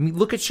 I mean,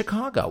 look at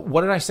Chicago.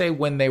 What did I say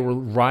when they were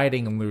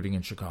rioting and looting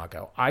in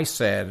Chicago? I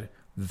said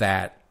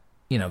that,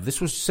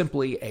 this was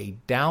simply a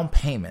down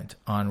payment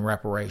on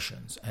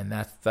reparations, and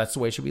that's the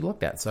way it should be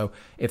looked at. So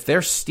if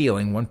they're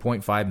stealing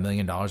 $1.5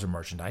 million of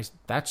merchandise,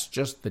 that's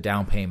just the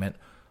down payment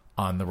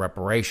on the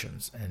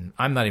reparations. And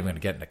I'm not even going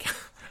to get into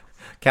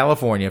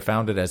California,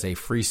 founded as a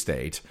free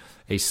state,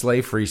 a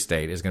slave-free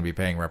state, is going to be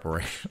paying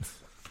reparations.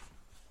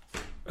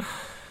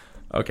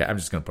 Okay, I'm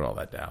just going to put all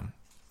that down.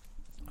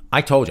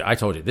 I told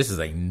you, this is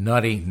a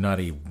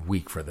nutty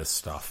week for this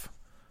stuff.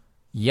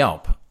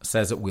 Yelp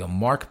says it will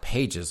mark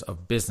pages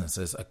of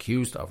businesses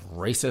accused of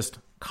racist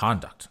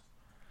conduct.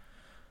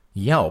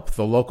 Yelp,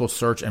 the local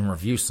search and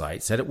review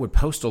site, said it would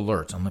post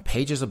alerts on the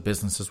pages of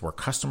businesses where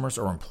customers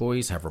or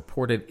employees have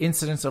reported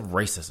incidents of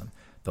racism,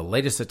 the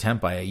latest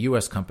attempt by a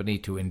U.S. company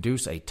to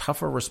induce a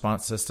tougher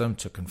response system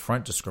to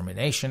confront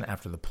discrimination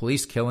after the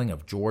police killing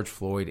of George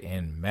Floyd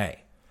in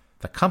May.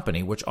 The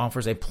company, which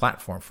offers a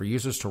platform for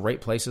users to rate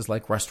places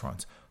like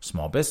restaurants,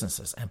 small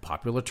businesses, and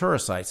popular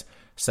tourist sites,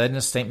 said in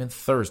a statement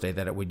Thursday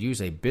that it would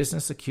use a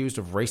business accused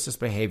of racist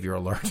behavior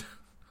alert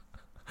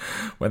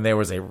when there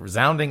was a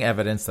resounding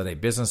evidence that a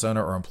business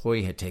owner or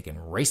employee had taken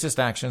racist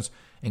actions,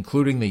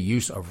 including the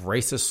use of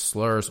racist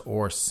slurs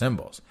or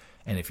symbols.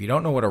 And if you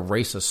don't know what a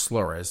racist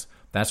slur is,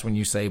 that's when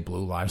you say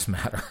Blue Lives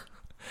Matter.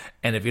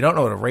 And if you don't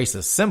know what a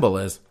racist symbol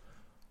is,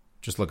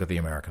 just look at the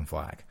American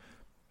flag.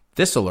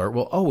 This alert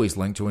will always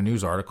link to a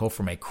news article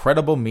from a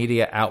credible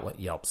media outlet,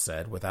 Yelp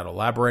said, without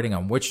elaborating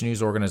on which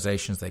news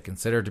organizations they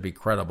consider to be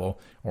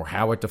credible or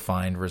how it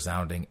defined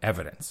resounding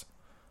evidence.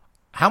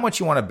 How much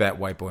you want to bet,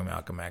 White Boy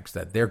Malcolm X,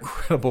 that their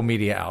credible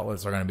media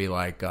outlets are going to be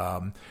like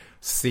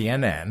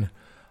CNN,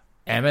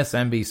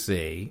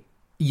 MSNBC,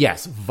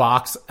 yes,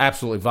 Vox,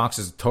 absolutely. Vox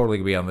is totally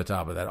going to be on the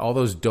top of that. All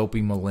those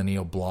dopey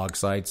millennial blog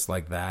sites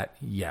like that,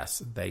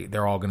 yes,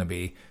 they're all going to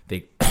be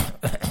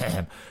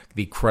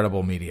the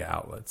credible media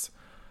outlets.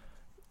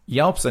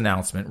 Yelp's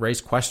announcement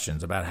raised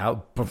questions about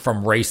how,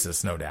 from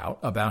racists, no doubt,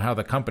 about how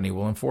the company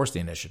will enforce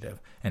the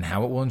initiative and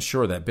how it will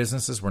ensure that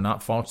businesses were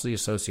not falsely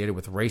associated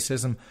with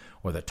racism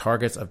or the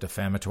targets of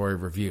defamatory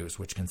reviews,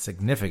 which can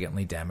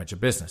significantly damage a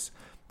business.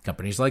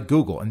 Companies like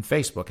Google and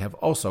Facebook have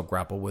also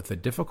grappled with the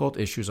difficult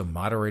issues of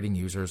moderating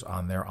users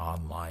on their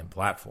online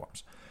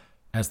platforms.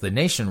 As the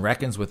nation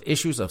reckons with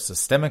issues of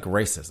systemic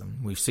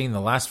racism, we've seen the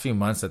last few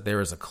months that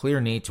there is a clear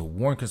need to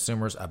warn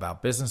consumers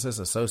about businesses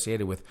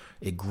associated with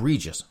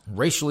egregious,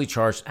 racially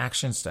charged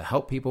actions to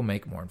help people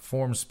make more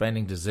informed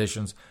spending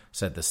decisions,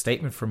 said the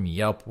statement from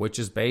Yelp, which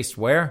is based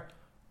where?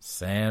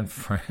 San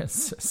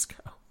Francisco.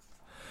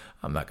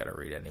 I'm not going to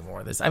read any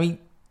more of this. I mean,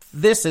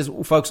 this is,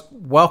 folks,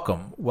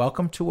 welcome.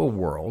 Welcome to a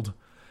world.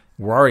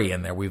 We're already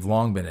in there. We've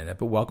long been in it.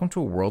 But welcome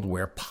to a world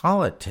where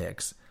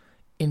politics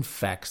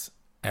infects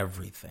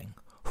everything.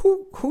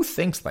 Who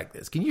thinks like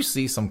this? Can you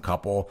see some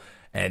couple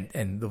and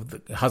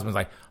the husband's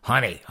like,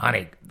 honey,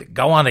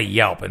 go on to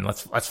Yelp and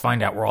let's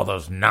find out where all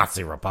those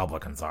Nazi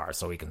Republicans are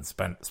so we can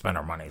spend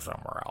our money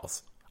somewhere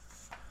else.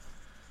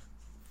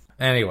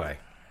 Anyway,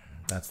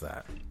 that's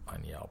that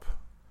on Yelp.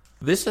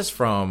 This is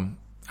from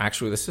the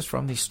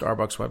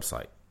Starbucks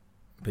website,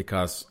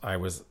 because I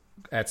was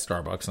at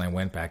Starbucks and I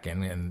went back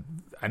in,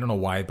 and I don't know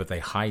why, but they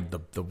hide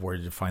the where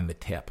you find the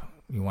tip.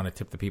 You want to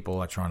tip the people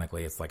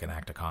electronically. It's like an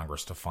act of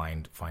Congress to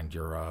find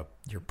your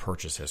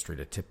purchase history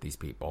to tip these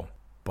people.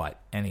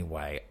 But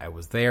anyway, I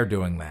was there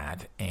doing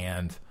that,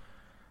 and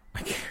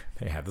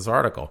they had this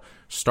article: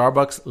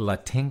 Starbucks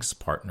Latinx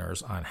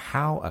partners on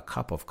how a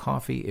cup of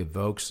coffee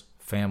evokes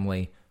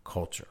family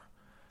culture.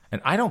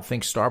 And I don't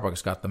think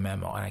Starbucks got the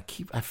memo. And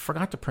I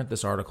forgot to print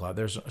this article out.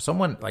 There's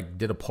someone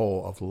did a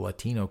poll of the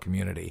Latino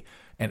community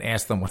and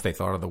asked them what they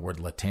thought of the word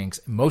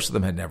Latinx. Most of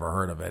them had never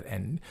heard of it,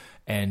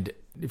 and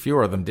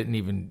fewer of them didn't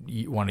even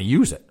want to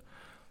use it.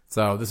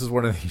 So this is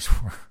one of these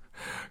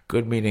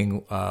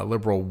good-meaning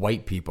liberal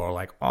white people are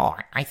like, oh,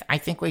 I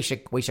think we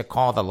should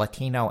call the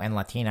Latino and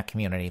Latina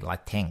community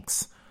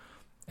Latinx,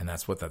 and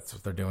that's what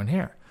they're doing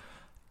here.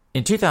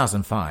 In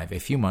 2005, a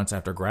few months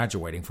after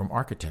graduating from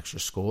architecture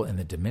school in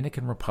the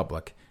Dominican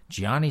Republic,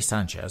 Gianni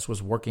Sanchez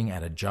was working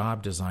at a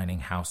job designing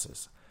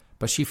houses.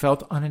 But she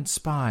felt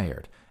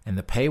uninspired, and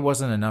the pay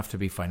wasn't enough to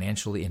be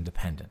financially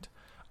independent.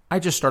 I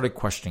just started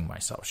questioning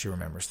myself, she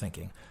remembers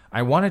thinking.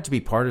 I wanted to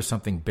be part of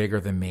something bigger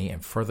than me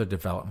and further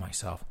develop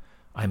myself.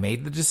 I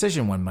made the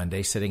decision one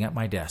Monday sitting at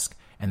my desk,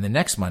 and the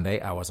next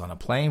Monday I was on a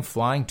plane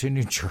flying to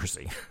New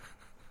Jersey.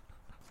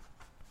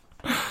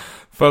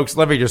 Folks,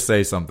 let me just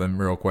say something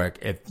real quick.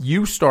 If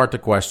you start to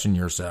question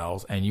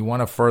yourselves and you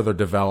want to further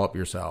develop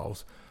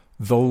yourselves,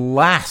 the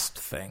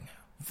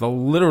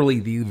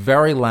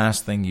very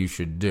last thing you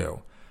should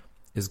do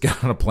is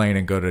get on a plane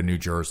and go to New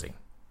Jersey.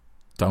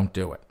 Don't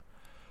do it.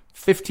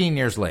 15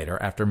 years later,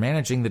 after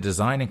managing the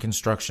design and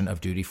construction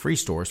of duty-free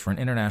stores for an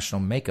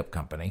international makeup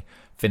company,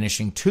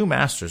 finishing 2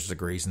 master's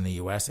degrees in the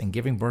U.S., and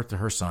giving birth to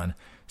her son,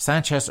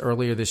 Sanchez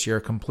earlier this year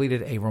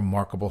completed a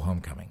remarkable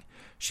homecoming.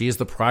 She is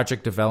the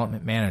project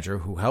development manager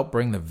who helped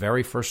bring the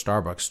very first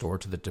Starbucks store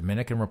to the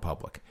Dominican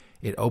Republic.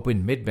 It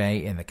opened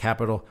mid-May in the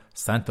capital,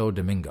 Santo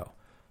Domingo.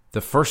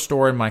 The first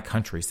store in my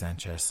country,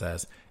 Sanchez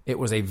says. It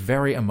was a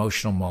very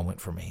emotional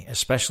moment for me,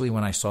 especially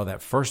when I saw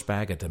that first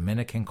bag of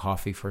Dominican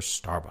coffee for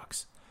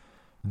Starbucks.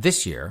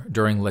 This year,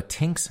 during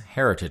Latinx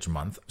Heritage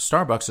Month,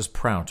 Starbucks is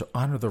proud to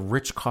honor the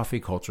rich coffee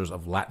cultures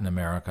of Latin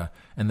America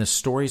and the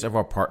stories of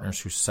our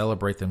partners who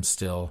celebrate them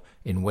still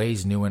in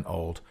ways new and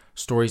old,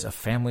 stories of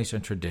families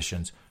and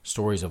traditions,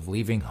 stories of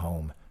leaving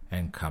home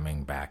and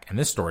coming back. And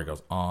this story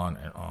goes on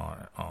and on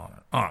and on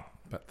and on.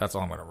 But that's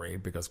all I'm going to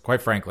read because,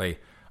 quite frankly,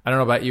 I don't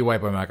know about you,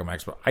 White Boy Malcolm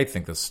X, but I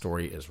think this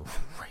story is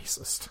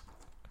racist.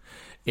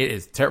 It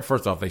is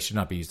first off, they should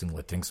not be using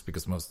Latinx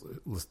because most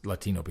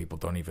Latino people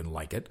don't even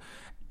like it.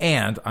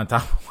 And on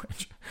top of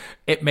which,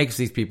 it makes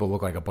these people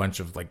look like a bunch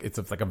of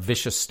it's like a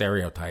vicious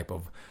stereotype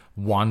of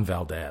Juan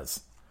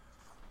Valdez.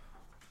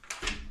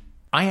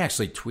 I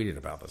actually tweeted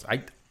about this.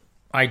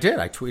 I did.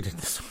 I tweeted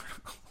this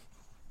article.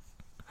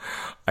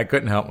 I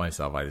couldn't help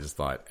myself. I just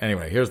thought.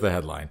 Anyway, here's the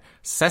headline.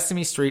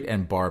 Sesame Street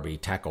and Barbie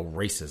tackle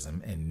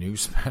racism in new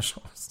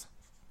specials.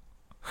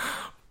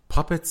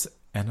 Puppets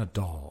and a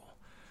doll.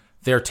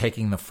 They're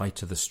taking the fight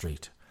to the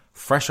street.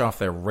 Fresh off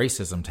their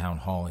racism town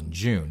hall in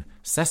June,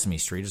 Sesame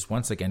Street is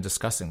once again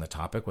discussing the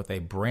topic with a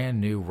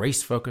brand new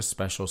race-focused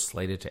special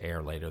slated to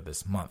air later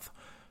this month.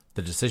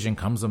 The decision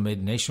comes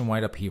amid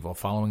nationwide upheaval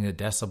following the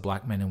deaths of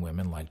black men and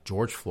women like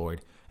George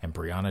Floyd and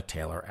Breonna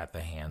Taylor at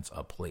the hands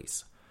of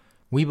police.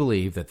 We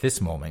believe that this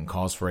moment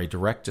calls for a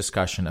direct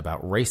discussion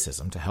about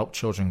racism to help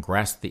children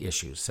grasp the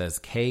issues, says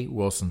Kay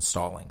Wilson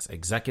Stallings,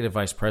 Executive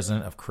Vice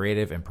President of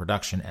Creative and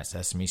Production at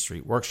Sesame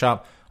Street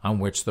Workshop, on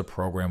which the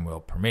program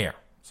will premiere.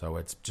 So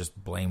it's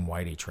just blame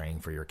Whitey training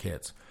for your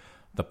kids.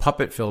 The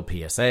puppet-filled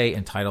PSA,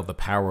 entitled The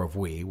Power of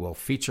We, will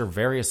feature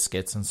various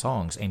skits and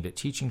songs aimed at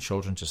teaching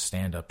children to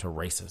stand up to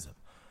racism.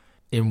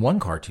 In one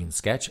cartoon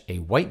sketch, a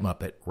white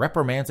Muppet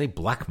reprimands a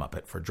black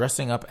Muppet for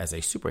dressing up as a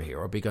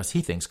superhero because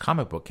he thinks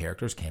comic book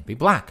characters can't be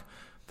black.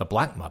 The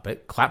black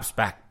Muppet claps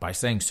back by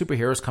saying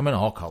superheroes come in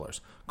all colors,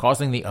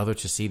 causing the other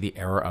to see the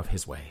error of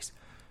his ways.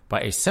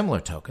 By a similar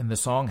token, the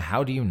song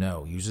How Do You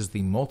Know uses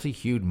the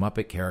multi-hued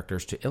Muppet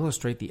characters to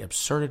illustrate the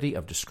absurdity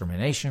of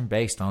discrimination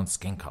based on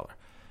skin color.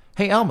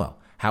 Hey Elmo,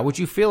 how would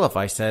you feel if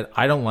I said,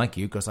 I don't like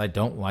you because I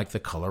don't like the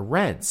color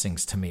red,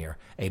 sings Tamir,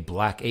 a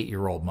black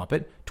 8-year-old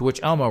Muppet, to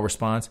which Elmo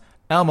responds,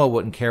 Elmo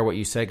wouldn't care what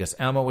you said because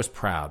Elmo was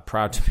proud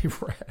to be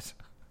red.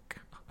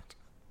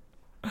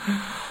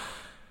 God.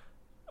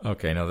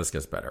 Okay, no, this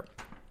gets better.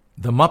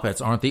 The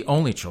Muppets aren't the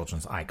only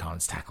children's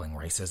icons tackling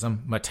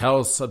racism.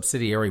 Mattel's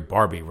subsidiary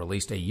Barbie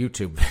released a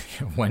YouTube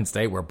video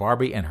Wednesday where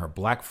Barbie and her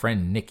black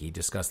friend Nikki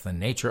discuss the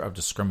nature of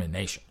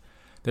discrimination.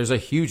 There's a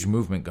huge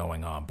movement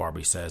going on,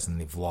 Barbie says in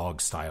the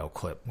vlog-style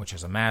clip, which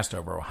has amassed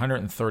over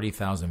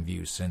 130,000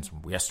 views since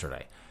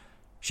yesterday.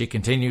 She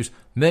continues,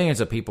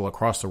 millions of people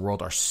across the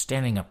world are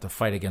standing up to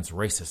fight against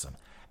racism.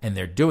 And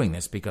they're doing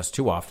this because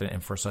too often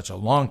and for such a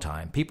long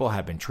time, people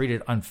have been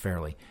treated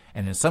unfairly,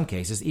 and in some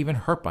cases even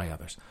hurt by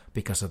others,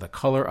 because of the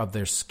color of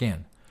their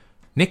skin.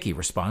 Nikki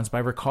responds by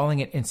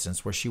recalling an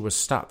instance where she was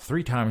stopped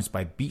 3 times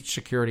by beach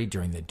security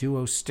during the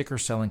duo's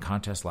sticker-selling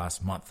contest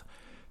last month.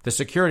 The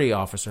security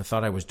officer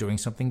thought I was doing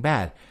something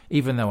bad,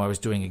 even though I was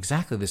doing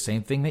exactly the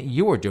same thing that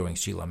you were doing,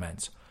 she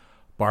laments.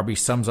 Barbie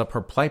sums up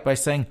her plight by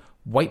saying,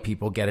 white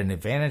people get an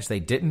advantage they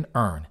didn't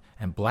earn,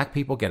 and black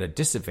people get a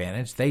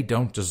disadvantage they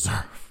don't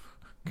deserve.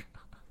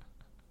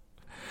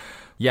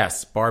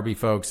 Yes, Barbie,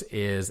 folks,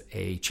 is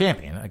a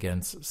champion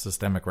against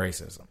systemic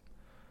racism.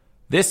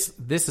 This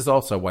is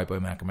also White Boy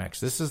Malcolm X.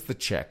 This is the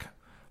chick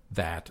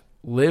that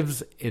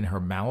lives in her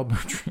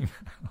Malibu dream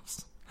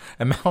house.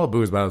 And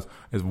Malibu is about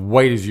as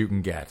white as you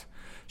can get.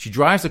 She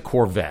drives a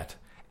Corvette,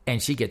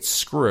 and she gets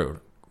screwed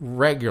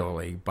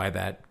regularly by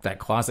that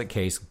closet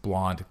case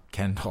blonde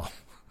Kendall.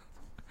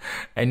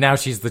 And now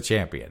she's the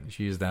champion.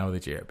 She is now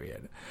the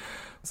champion.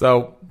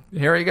 So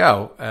here you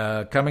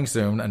go. Coming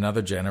soon,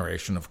 another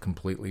generation of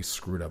completely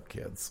screwed up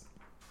kids.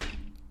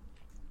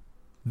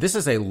 This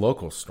is a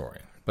local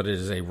story, but it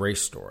is a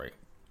race story.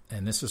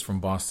 And this is from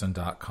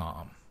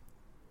Boston.com.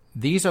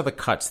 These are the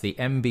cuts the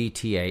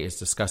MBTA is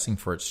discussing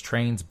for its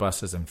trains,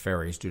 buses, and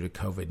ferries due to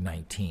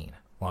COVID-19.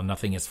 While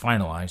nothing is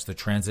finalized, the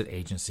transit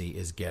agency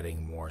is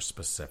getting more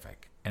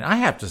specific. And I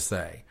have to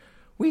say,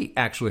 we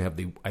actually have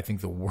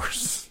the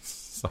worst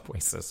subway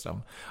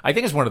system. I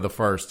think it's one of the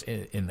first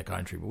in the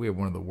country, but we have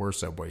one of the worst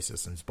subway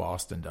systems.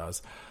 Boston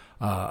does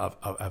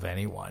of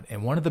anyone.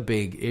 And one of the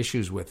big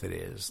issues with it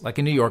is, like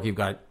in New York, you've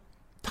got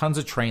tons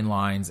of train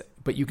lines,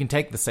 but you can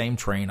take the same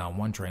train on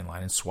one train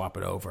line and swap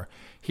it over.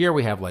 Here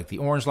we have like the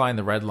orange line,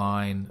 the red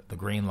line, the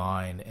green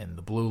line, and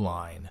the blue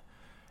line.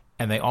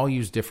 And they all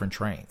use different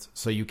trains.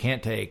 So you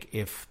can't take,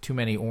 if too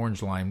many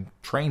orange line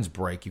trains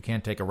break, you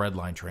can't take a red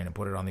line train and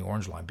put it on the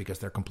orange line because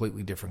they're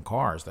completely different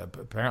cars.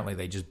 Apparently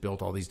they just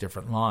built all these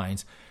different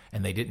lines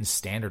and they didn't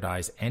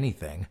standardize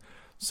anything.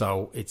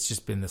 So it's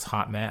just been this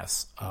hot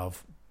mess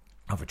of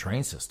a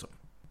train system.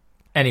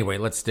 Anyway,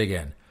 let's dig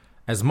in.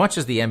 As much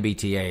as the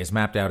MBTA has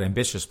mapped out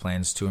ambitious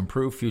plans to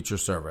improve future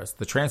service,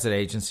 the transit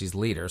agency's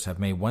leaders have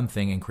made one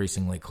thing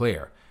increasingly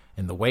clear.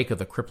 In the wake of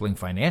the crippling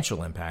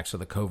financial impacts of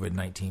the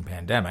COVID-19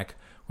 pandemic,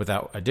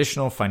 without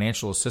additional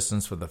financial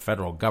assistance from the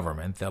federal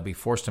government, they'll be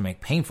forced to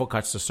make painful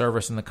cuts to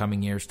service in the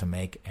coming years to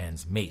make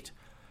ends meet.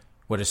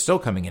 What is still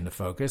coming into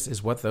focus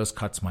is what those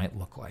cuts might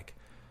look like.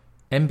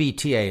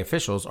 MBTA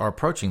officials are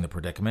approaching the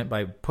predicament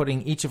by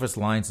putting each of its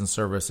lines and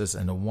services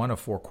into one of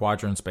 4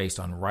 quadrants based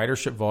on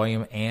ridership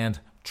volume and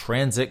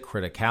transit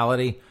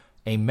criticality,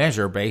 a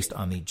measure based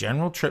on the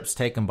general trips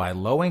taken by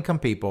low-income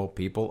people,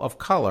 people of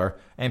color,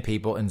 and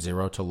people in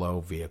zero to low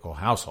vehicle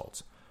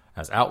households.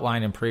 As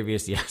outlined in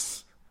previous,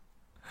 yes,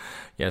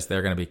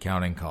 they're going to be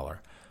counting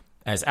color.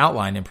 As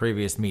outlined in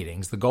previous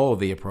meetings, the goal of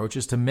the approach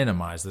is to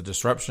minimize the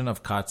disruption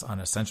of cuts on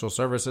essential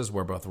services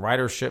where both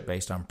ridership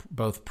based on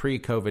both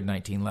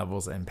pre-COVID-19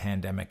 levels and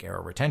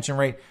pandemic-era retention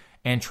rate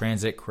and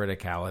transit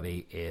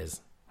criticality is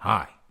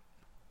high.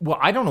 Well,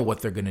 I don't know what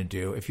they're going to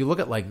do. If you look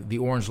at like the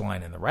orange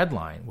line and the red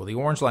line, well, the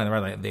orange line and the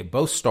red line, they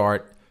both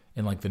start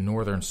in like the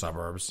northern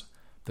suburbs,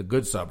 the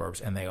good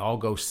suburbs, and they all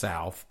go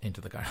south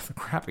into the kind of the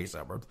crappy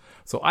suburbs.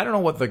 So I don't know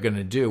what they're going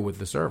to do with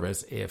the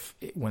service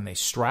when they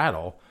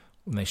straddle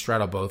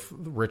both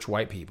rich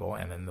white people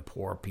and then the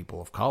poor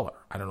people of color.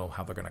 I don't know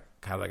how they're going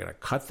to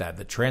cut that.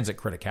 The transit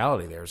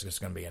criticality there is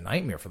just going to be a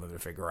nightmare for them to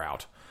figure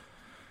out.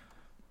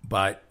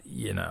 But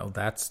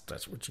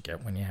that's what you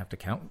get when you have to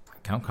count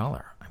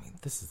color. I mean,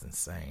 this is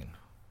insane.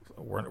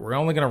 We're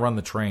only going to run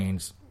the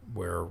trains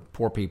where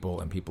poor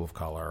people and people of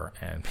color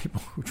and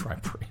people who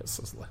drive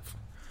Priuses live.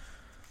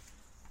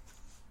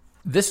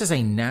 This is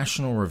a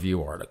National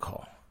Review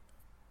article,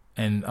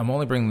 and I'm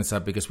only bringing this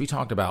up because we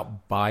talked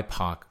about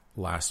BIPOC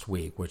last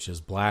week, which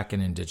is Black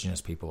and Indigenous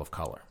people of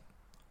color.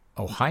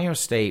 Ohio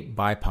State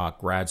BIPOC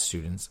grad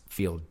students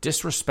feel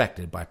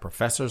disrespected by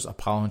professor's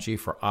apology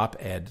for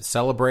op-ed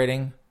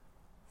celebrating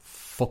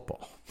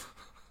football.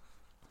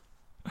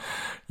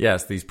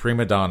 Yes, these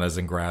prima donnas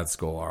in grad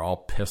school are all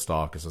pissed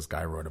off because this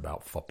guy wrote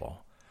about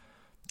football.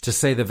 To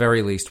say the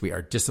very least, we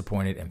are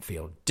disappointed and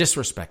feel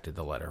disrespected,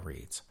 the letter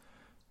reads.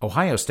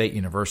 Ohio State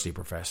University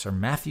professor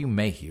Matthew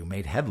Mayhew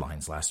made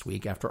headlines last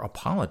week after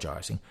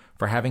apologizing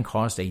for having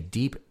caused a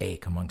deep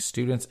ache among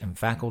students and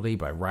faculty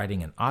by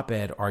writing an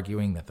op-ed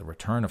arguing that the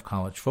return of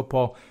college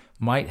football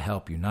might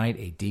help unite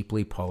a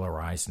deeply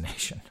polarized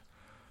nation.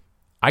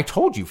 I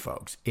told you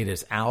folks, it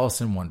is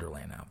Alice in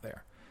Wonderland out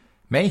there.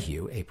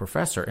 Mayhew, a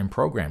professor and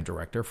program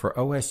director for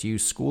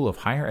OSU's School of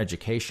Higher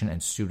Education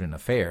and Student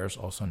Affairs,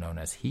 also known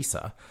as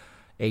HESA,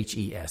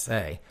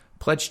 H-E-S-A,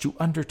 pledged to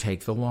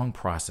undertake the long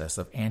process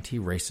of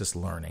anti-racist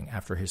learning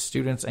after his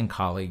students and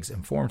colleagues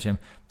informed him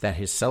that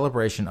his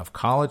celebration of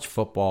college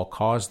football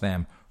caused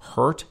them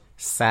hurt,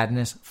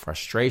 sadness,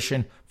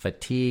 frustration,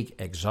 fatigue,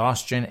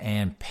 exhaustion,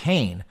 and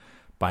pain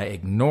by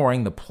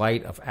ignoring the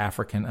plight of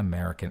African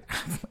American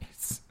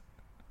athletes.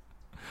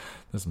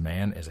 This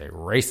man is a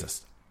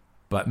racist.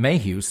 But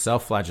Mayhew's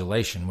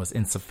self-flagellation was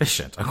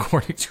insufficient,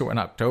 according to an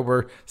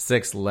October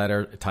 6th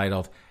letter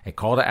titled "A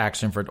Call to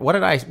Action for..." What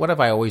have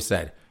I always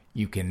said?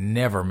 You can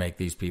never make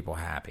these people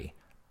happy,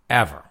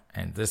 ever.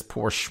 And this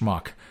poor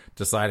schmuck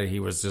decided he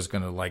was just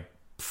going to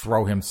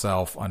throw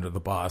himself under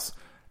the bus,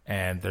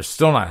 and they're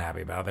still not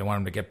happy about it. They want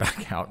him to get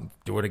back out and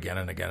do it again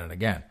and again and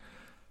again.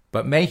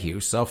 But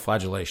Mayhew's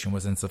self-flagellation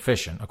was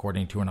insufficient,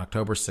 according to an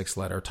October 6th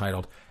letter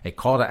titled "A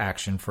Call to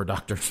Action for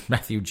Dr.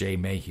 Matthew J.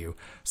 Mayhew,"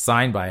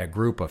 signed by a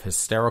group of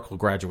hysterical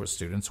graduate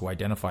students who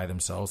identify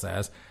themselves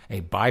as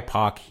a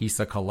BIPOC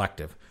HESA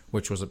collective,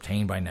 which was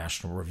obtained by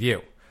National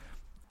Review.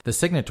 The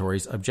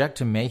signatories object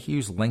to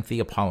Mayhew's lengthy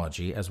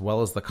apology as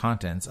well as the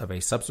contents of a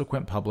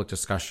subsequent public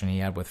discussion he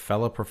had with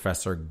fellow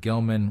professor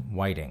Gilman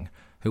Whiting,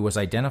 who was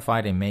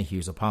identified in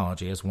Mayhew's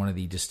apology as one of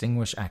the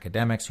distinguished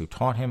academics who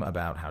taught him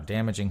about how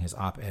damaging his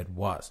op-ed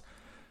was.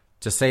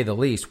 To say the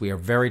least, we are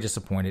very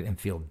disappointed and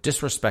feel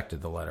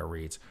disrespected, the letter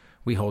reads.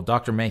 We hold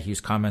Dr. Mayhew's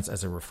comments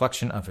as a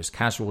reflection of his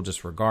casual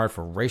disregard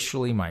for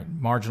racially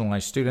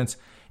marginalized students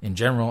in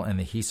general and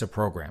the HESA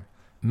program.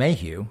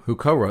 Mayhew, who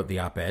co-wrote the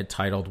op-ed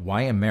titled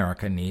 "Why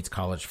America Needs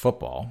College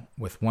Football"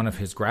 with one of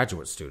his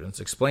graduate students,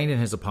 explained in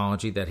his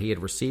apology that he had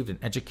received an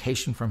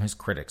education from his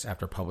critics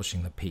after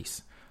publishing the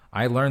piece.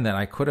 I learned that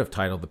I could have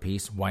titled the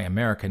piece "Why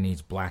America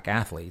Needs Black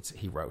Athletes,"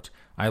 he wrote.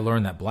 I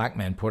learned that black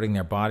men putting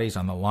their bodies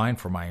on the line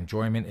for my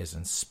enjoyment is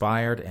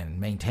inspired and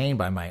maintained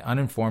by my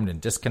uninformed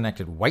and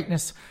disconnected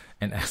whiteness,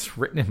 and as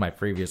written in my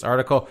previous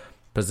article,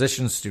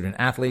 positions student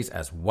athletes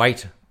as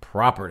white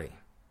property.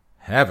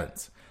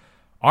 Heavens!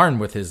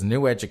 Armed with his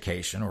new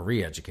education, or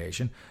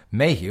re-education,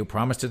 Mayhew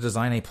promised to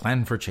design a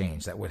plan for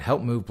change that would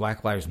help move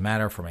Black Lives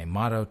Matter from a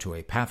motto to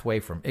a pathway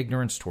from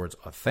ignorance towards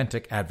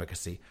authentic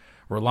advocacy.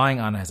 Relying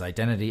on his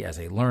identity as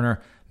a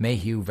learner,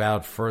 Mayhew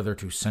vowed further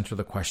to center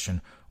the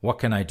question, what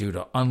can I do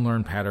to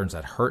unlearn patterns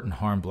that hurt and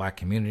harm black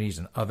communities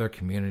and other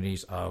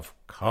communities of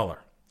color?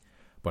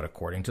 But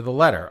according to the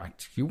letter,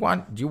 do you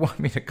want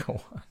me to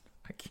go on?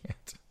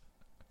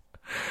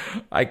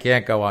 I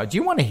can't go on. Do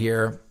you want to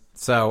hear?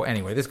 So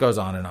anyway, this goes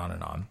on and on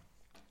and on.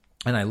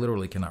 And I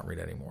literally cannot read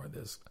any more of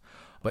this.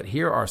 But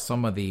here are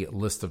some of the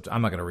list of,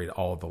 I'm not going to read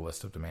all of the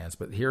list of demands,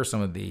 but here are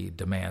some of the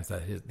demands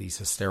that these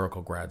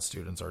hysterical grad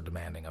students are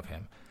demanding of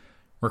him.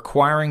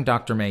 Requiring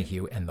Dr.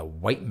 Mayhew and the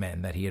white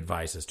men that he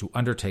advises to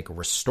undertake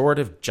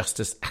restorative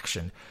justice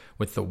action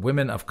with the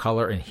women of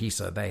color in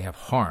HESA they have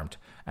harmed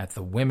at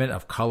the women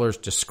of color's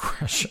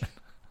discretion.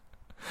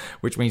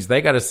 Which means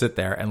they got to sit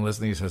there and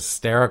listen to these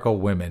hysterical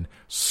women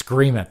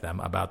scream at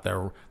them about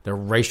their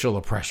racial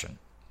oppression.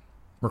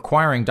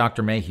 Requiring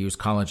Dr. Mayhew's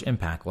College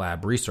Impact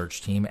Lab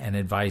research team and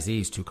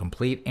advisees to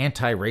complete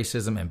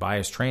anti-racism and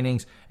bias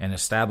trainings and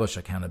establish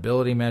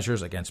accountability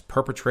measures against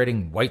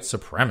perpetrating white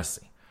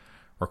supremacy.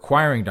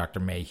 Requiring Dr.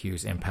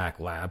 Mayhew's Impact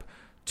Lab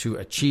to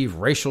achieve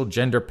racial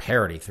gender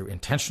parity through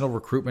intentional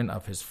recruitment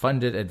of his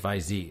funded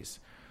advisees,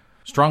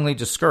 strongly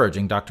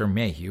discouraging Dr.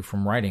 Mayhew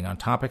from writing on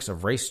topics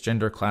of race,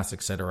 gender, class,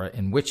 etc.,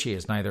 in which he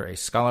is neither a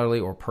scholarly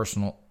or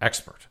personal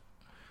expert.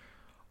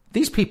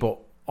 These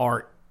people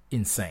are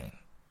insane,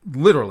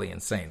 literally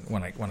insane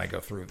when I go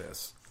through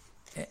this.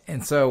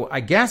 And so I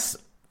guess,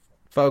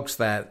 folks,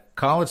 that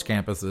college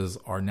campuses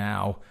are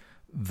now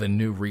the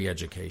new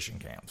re-education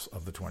camps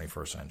of the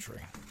 21st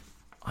century.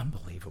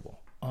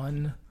 Unbelievable.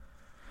 Unbelievable.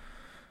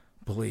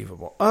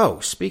 Oh,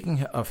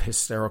 speaking of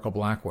hysterical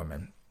black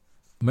women,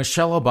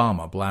 Michelle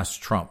Obama blasts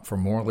Trump for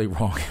morally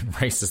wrong and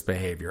racist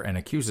behavior and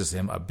accuses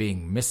him of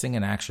being missing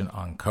in action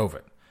on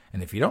COVID.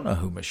 And if you don't know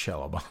who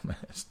Michelle Obama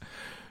is,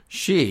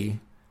 she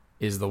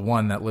is the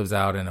one that lives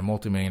out in a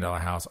multi-million-dollar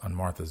house on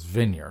Martha's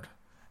Vineyard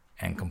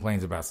and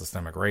complains about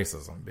systemic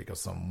racism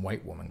because some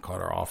white woman cut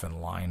her off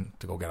in line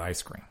to go get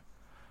ice cream.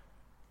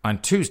 On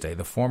Tuesday,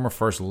 the former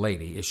First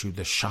Lady issued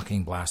the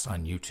shocking blast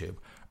on YouTube,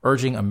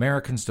 urging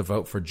Americans to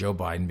vote for Joe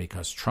Biden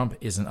because Trump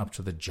isn't up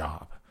to the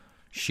job.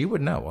 She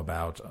would know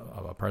about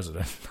a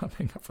president not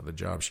being up for the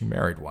job. She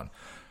married one.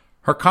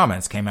 Her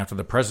comments came after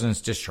the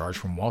president's discharge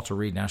from Walter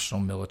Reed National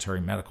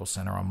Military Medical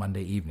Center on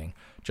Monday evening,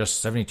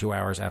 just 72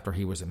 hours after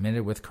he was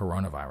admitted with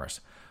coronavirus.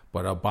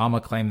 But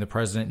Obama claimed the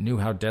president knew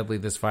how deadly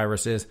this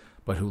virus is,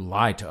 but who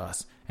lied to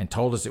us and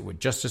told us it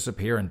would just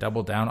disappear and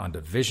double down on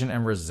division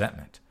and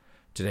resentment.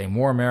 Today,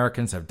 more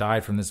Americans have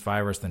died from this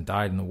virus than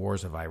died in the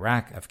wars of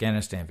Iraq,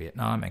 Afghanistan,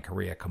 Vietnam, and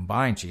Korea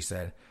combined, she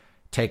said.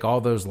 Take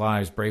all those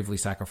lives bravely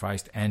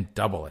sacrificed and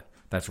double it.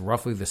 That's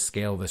roughly the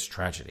scale of this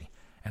tragedy.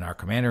 And our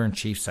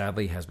commander-in-chief,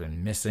 sadly, has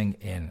been missing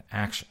in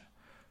action.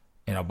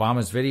 In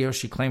Obama's video,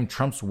 she claimed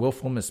Trump's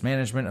willful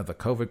mismanagement of the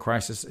COVID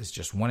crisis is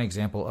just one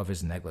example of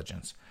his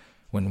negligence.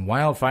 When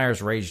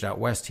wildfires raged out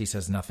west, he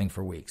says nothing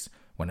for weeks.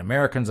 When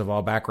Americans of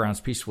all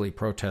backgrounds peacefully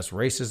protest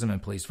racism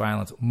and police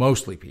violence,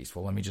 mostly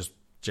peaceful, let me just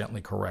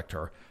gently correct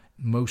her,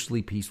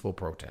 mostly peaceful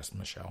protest,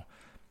 Michelle.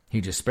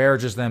 He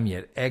disparages them,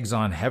 yet eggs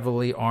on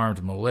heavily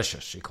armed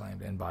militias, she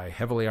claimed. And by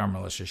heavily armed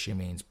militias, she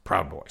means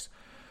Proud Boys.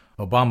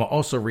 Obama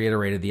also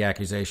reiterated the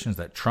accusations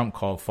that Trump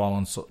called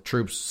fallen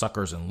troops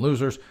suckers and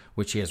losers,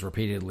 which he has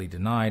repeatedly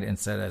denied, and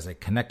said as a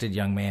connected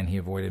young man he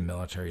avoided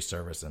military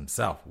service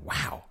himself.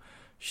 Wow,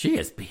 she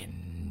is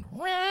being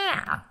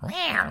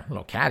a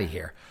little catty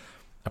here.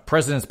 A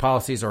president's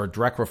policies are a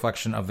direct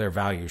reflection of their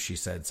values, she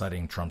said,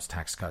 citing Trump's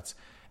tax cuts.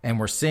 And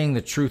we're seeing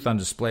the truth on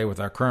display with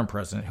our current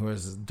president, who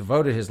has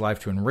devoted his life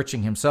to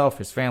enriching himself,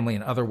 his family,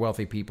 and other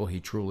wealthy people he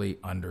truly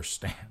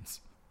understands.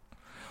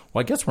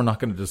 Well, I guess we're not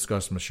going to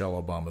discuss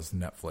Michelle Obama's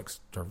Netflix,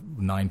 or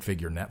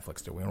 9-figure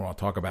Netflix deal. We want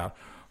to talk about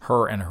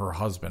her and her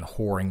husband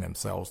whoring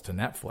themselves to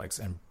Netflix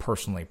and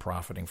personally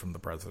profiting from the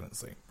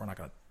presidency. We're not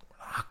going to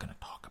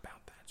talk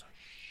about that. So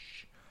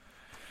shh.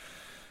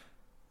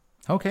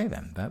 Okay,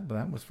 then.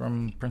 That was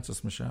from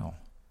Princess Michelle.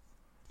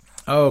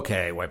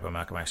 Okay, White Boy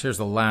Malcolm X. Here's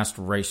the last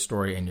race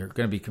story, and you're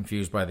going to be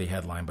confused by the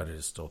headline, but it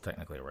is still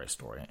technically a race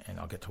story, and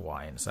I'll get to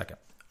why in a second.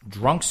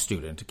 Drunk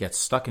student gets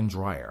stuck in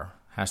dryer,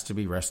 has to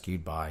be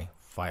rescued by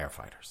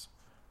firefighters.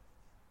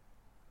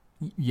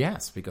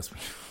 Yes, because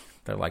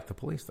they're like the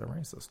police. They're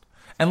racist.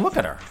 And look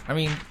at her. I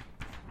mean,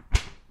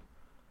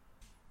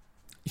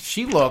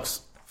 she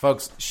looks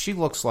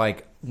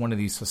like one of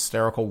these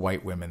hysterical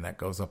white women that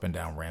goes up and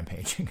down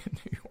rampaging in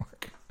New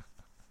York.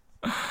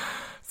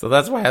 So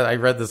that's why I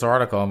read this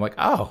article. I'm like,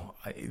 oh,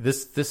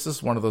 this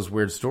is one of those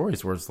weird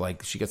stories where it's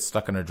like she gets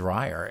stuck in a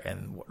dryer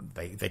and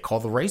they call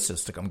the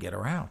racists to come get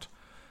her out.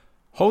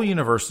 Hull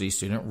University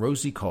student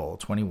Rosie Cole,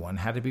 21,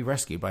 had to be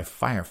rescued by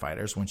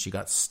firefighters when she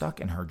got stuck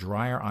in her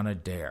dryer on a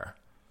dare,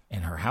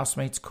 and her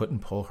housemates couldn't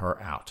pull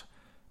her out.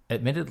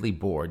 Admittedly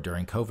bored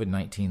during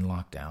COVID-19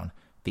 lockdown,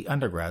 the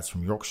undergrads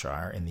from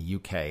Yorkshire in the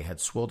UK had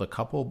swilled a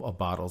couple of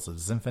bottles of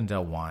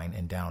Zinfandel wine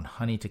and downed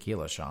honey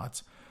tequila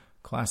shots.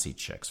 Classy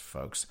chicks,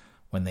 folks,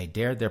 when they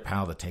dared their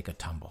pal to take a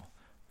tumble.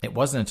 It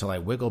wasn't until I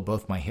wiggled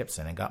both my hips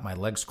in and got my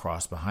legs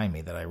crossed behind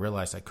me that I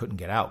realized I couldn't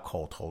get out,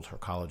 Cole told her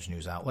college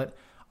news outlet.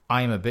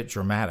 I am a bit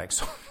dramatic,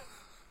 so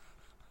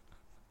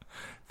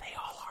they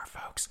all are,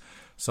 folks.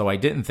 So I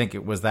didn't think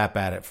it was that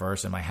bad at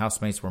first, and my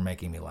housemates were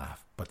making me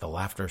laugh, but the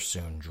laughter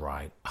soon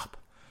dried up.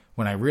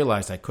 When I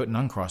realized I couldn't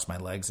uncross my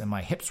legs and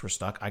my hips were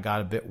stuck, I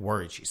got a bit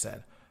worried, she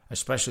said.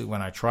 Especially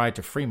when I tried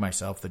to free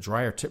myself, the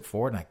dryer tipped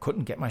forward and I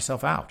couldn't get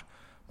myself out.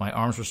 My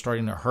arms were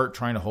starting to hurt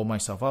trying to hold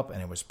myself up,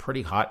 and it was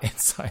pretty hot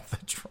inside the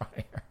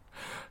dryer.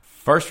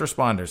 First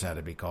responders had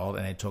to be called,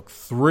 and it took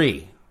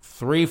three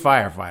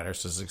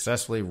firefighters to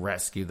successfully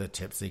rescue the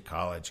tipsy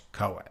college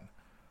co-ed.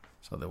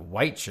 So the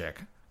white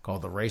chick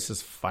called the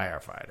racist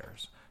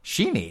firefighters.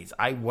 She needs,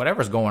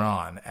 whatever's going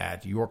on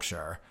at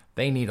Yorkshire,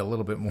 they need a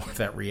little bit more of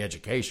that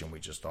re-education we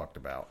just talked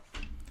about.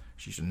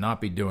 She should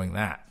not be doing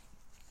that.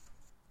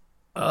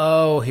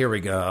 Oh, here we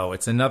go.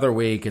 It's another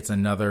week. It's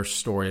another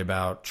story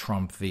about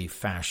Trump, the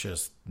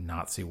fascist,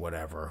 Nazi,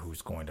 whatever,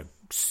 who's going to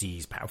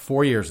seize power.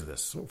 4 years of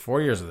this.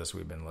 4 years of this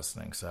we've been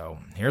listening. So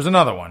here's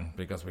another one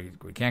because we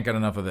can't get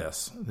enough of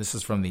this. This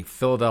is from the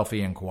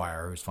Philadelphia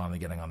Inquirer, who's finally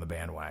getting on the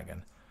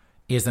bandwagon.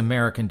 Is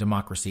American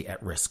democracy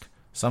at risk?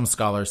 Some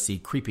scholars see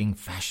creeping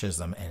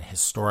fascism and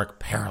historic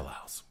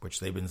parallels,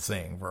 which they've been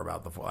seeing for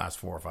about the last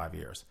 4 or 5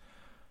 years.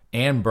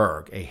 Anne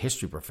Berg, a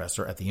history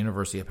professor at the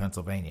University of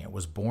Pennsylvania,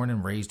 was born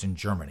and raised in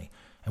Germany,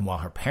 and while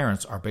her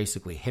parents are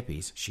basically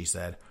hippies, she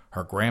said,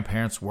 her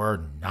grandparents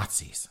were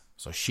Nazis.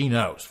 So she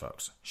knows,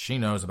 folks. She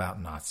knows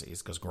about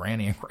Nazis because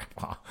Granny and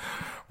Grandpa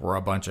were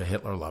a bunch of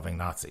Hitler-loving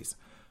Nazis.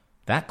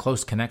 That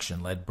close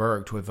connection led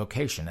Berg to a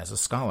vocation as a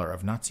scholar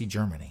of Nazi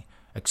Germany,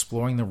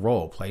 exploring the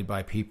role played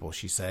by people,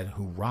 she said,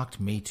 who rocked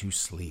me to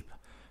sleep.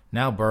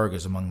 Now Berg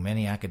is among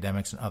many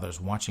academics and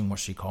others watching what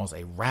she calls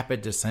a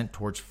rapid descent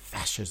towards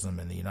fascism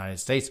in the United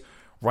States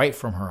right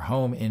from her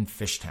home in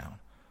Fishtown.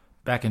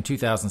 Back in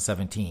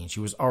 2017, she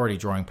was already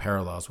drawing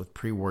parallels with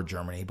pre-war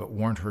Germany, but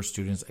warned her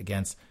students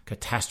against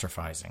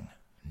catastrophizing.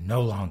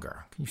 No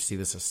longer. Can you see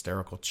this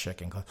hysterical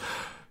chick in class?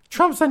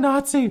 Trump's a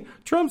Nazi!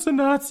 Trump's a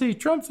Nazi!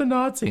 Trump's a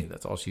Nazi!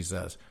 That's all she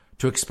says.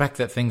 To expect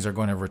that things are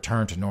going to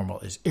return to normal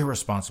is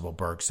irresponsible,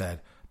 Berg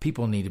said.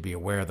 People need to be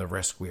aware of the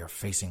risk we are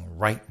facing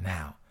right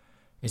now.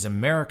 Is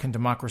American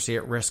democracy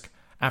at risk?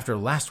 After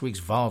last week's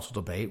volatile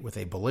debate with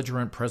a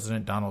belligerent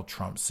President Donald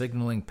Trump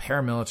signaling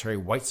paramilitary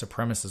white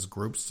supremacist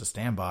groups to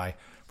stand by,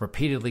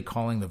 repeatedly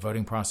calling the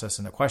voting process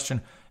into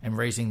question, and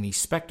raising the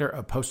specter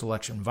of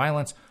post-election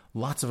violence,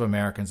 lots of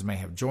Americans may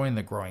have joined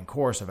the growing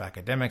chorus of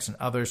academics and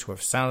others who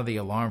have sounded the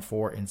alarm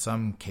for, in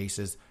some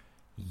cases,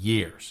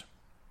 years.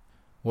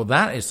 Well,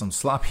 that is some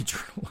sloppy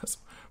journalism.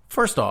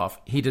 First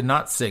off, he did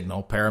not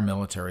signal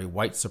paramilitary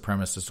white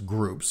supremacist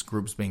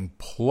groups being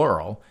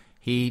plural.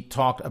 He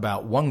talked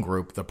about one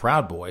group, the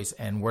Proud Boys,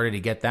 and where did he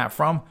get that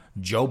from?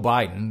 Joe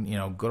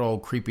Biden, good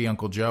old creepy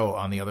Uncle Joe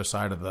on the other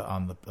side of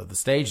the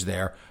stage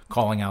there,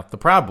 calling out the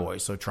Proud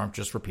Boys. So Trump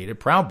just repeated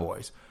Proud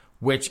Boys,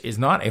 which is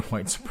not a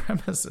white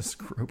supremacist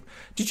group.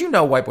 Did you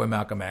know, White Boy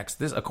Malcolm X,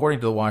 this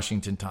according to the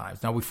Washington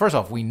Times? Now, first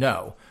off, we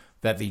know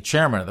that the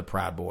chairman of the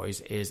Proud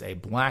Boys is a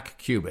black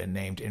Cuban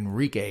named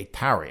Enrique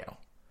Tarrio.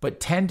 But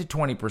 10 to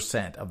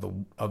 20%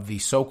 of the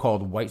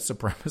so-called white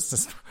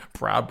supremacist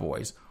Proud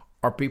Boys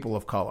are people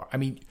of color. I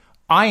mean,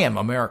 I am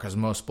America's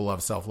most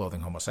beloved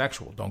self-loathing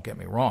homosexual, don't get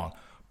me wrong,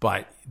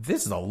 but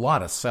this is a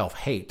lot of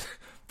self-hate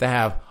to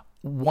have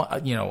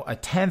a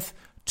tenth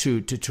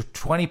to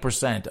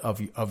 20%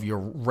 of your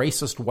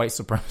racist white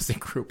supremacy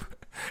group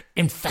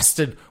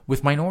infested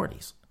with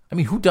minorities. I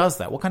mean, who does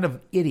that? What kind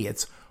of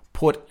idiots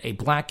put a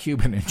black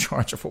Cuban in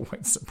charge of a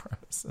white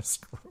supremacist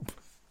group?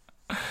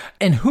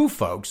 And who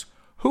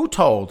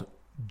told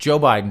Joe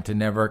Biden to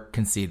never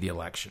concede the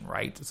election,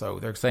 right? So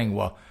they're saying,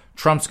 well,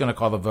 Trump's going to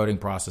call the voting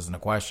process into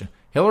question.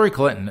 Hillary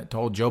Clinton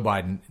told Joe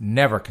Biden,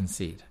 never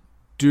concede.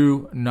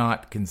 Do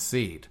not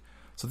concede.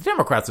 So the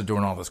Democrats are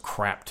doing all this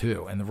crap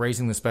too. And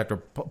raising the specter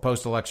of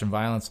post-election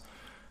violence,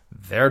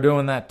 they're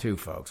doing that too,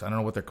 folks. I don't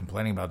know what they're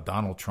complaining about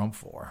Donald Trump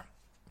for.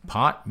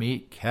 Pot,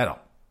 meat, kettle.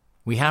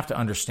 We have to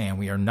understand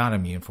we are not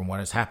immune from what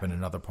has happened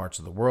in other parts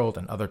of the world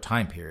and other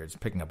time periods,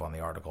 picking up on the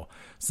article,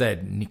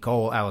 said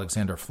Nicole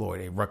Alexander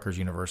Floyd, a Rutgers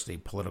University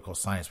political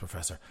science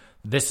professor.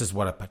 This is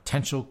what a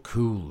potential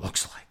coup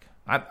looks like.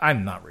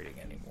 I'm not reading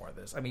any more of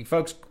this. I mean,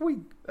 folks,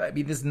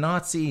 this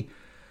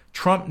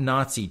Trump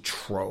Nazi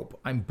trope,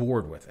 I'm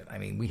bored with it. I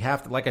mean, we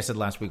have to, like I said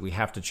last week, we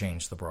have to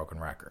change the broken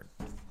record.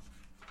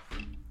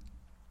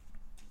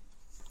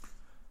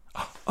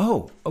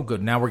 Oh,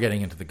 good. Now we're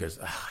getting into the good.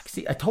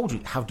 See, I told you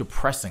how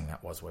depressing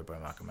that was by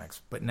Malcolm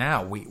X. But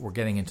now we're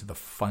getting into the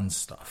fun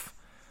stuff.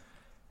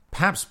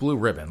 Pabst Blue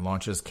Ribbon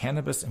launches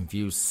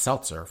cannabis-infused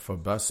seltzer for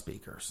bus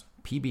speakers.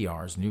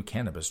 PBR's new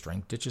cannabis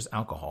drink ditches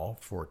alcohol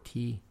for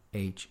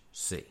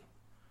THC.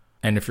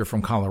 And if you're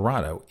from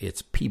Colorado,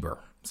 it's PBR.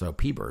 So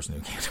PBR's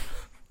new cannabis.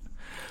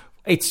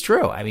 It's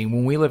true. I mean,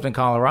 when we lived in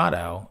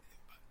Colorado,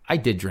 I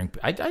did drink.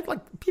 I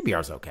like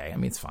PBR's okay. I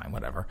mean, it's fine,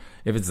 whatever.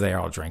 If it's there,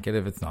 I'll drink it.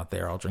 If it's not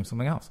there, I'll drink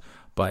something else.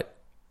 But,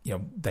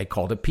 they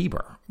called it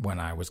PBR when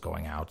I was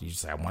going out. You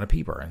just say, I want a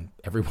PBR. And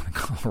everyone in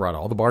Colorado,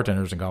 all the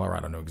bartenders in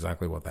Colorado knew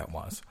exactly what that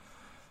was.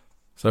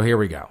 So here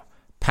we go.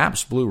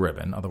 Pabst Blue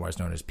Ribbon, otherwise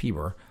known as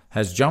PBR,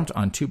 has jumped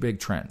on two big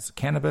trends,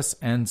 cannabis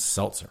and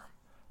seltzer.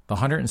 The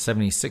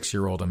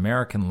 176-year-old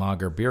American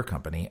lager beer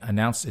company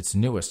announced its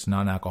newest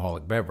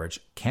non-alcoholic beverage,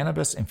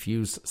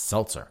 cannabis-infused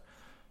seltzer.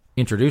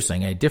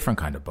 Introducing a different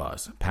kind of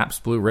buzz,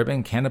 Pabst Blue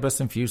Ribbon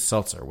cannabis-infused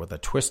seltzer with a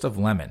twist of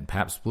lemon,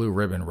 Pabst Blue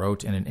Ribbon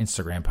wrote in an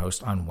Instagram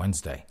post on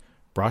Wednesday.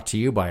 Brought to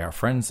you by our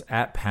friends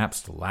at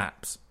Pabst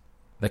Labs.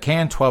 The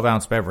canned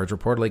 12-ounce beverage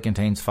reportedly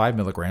contains 5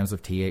 milligrams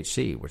of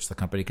THC, which the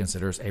company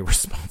considers a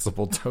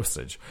responsible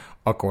dosage,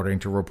 according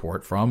to a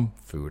report from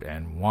Food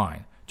and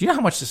Wine. Do you know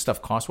how much this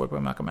stuff costs, by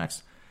Malcolm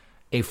X?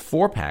 A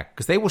 4-pack,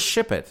 because they will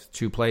ship it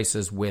to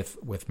places with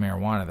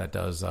marijuana that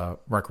does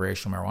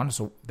recreational marijuana.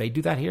 So they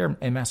do that here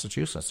in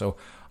Massachusetts. So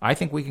I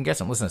think we can get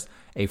some. Listen to this.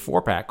 A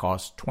 4-pack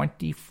costs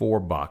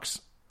 $24. Can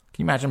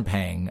you imagine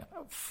paying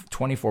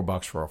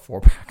 $24 for a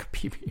 4-pack of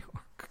PBR?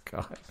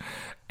 God.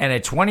 And a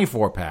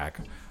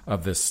 24-pack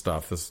of this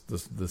stuff,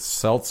 this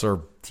seltzer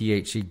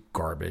THC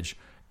garbage,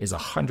 is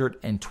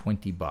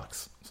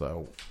 $120.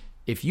 So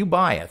if you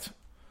buy it,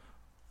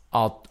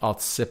 I'll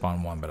sip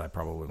on one, but I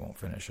probably won't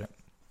finish it.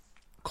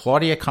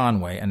 Claudia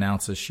Conway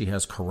announces she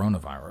has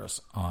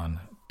coronavirus on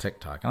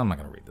TikTok. I'm not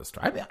going to read this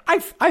story.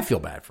 I feel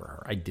bad for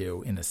her. I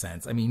do, in a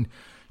sense. I mean,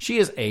 she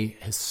is a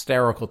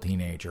hysterical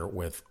teenager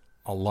with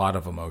a lot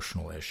of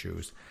emotional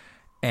issues.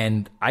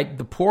 And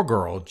the poor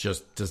girl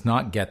just does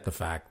not get the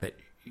fact that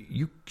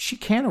she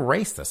can't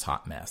erase this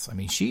hot mess. I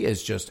mean, she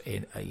is just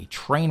a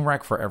train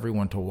wreck for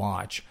everyone to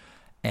watch.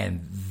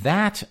 And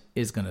that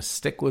is going to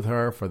stick with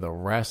her for the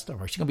rest of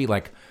her. She's going to be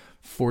like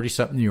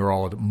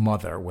 40-something-year-old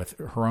mother with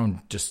her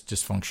own just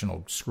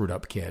dysfunctional,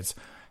 screwed-up kids.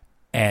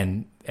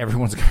 And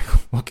everyone's going to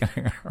be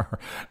looking at her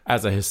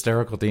as a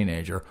hysterical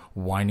teenager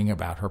whining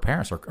about her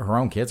parents. Or her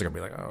own kids are going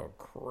to be like, oh,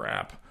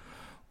 crap.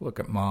 Look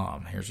at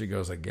mom. Here she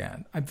goes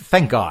again.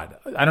 Thank God.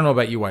 I don't know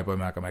about you, White Boy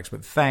Malcolm X,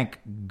 but thank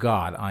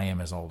God I am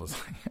as old as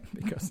I am,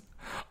 because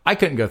I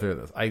couldn't go through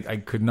this. I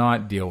could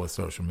not deal with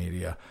social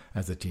media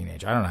as a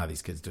teenager. I don't know how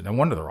these kids do. No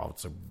wonder they're all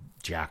so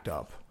jacked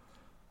up.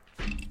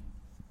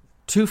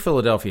 2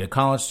 Philadelphia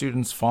college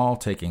students fall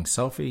taking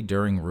selfie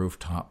during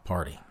rooftop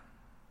party.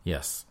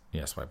 Yes,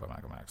 White Boy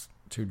Malcolm X.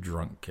 2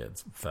 drunk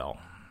kids fell.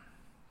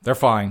 They're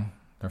fine.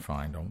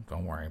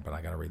 Don't worry, but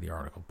I got to read the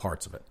article,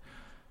 parts of it.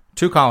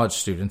 2 college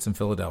students in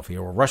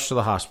Philadelphia were rushed to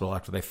the hospital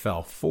after they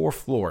fell 4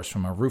 floors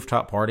from a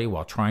rooftop party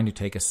while trying to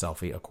take a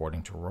selfie,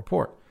 according to a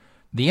report.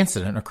 The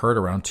incident occurred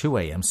around 2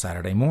 a.m.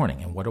 Saturday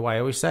morning, and what do I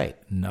always say?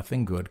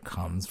 Nothing good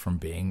comes from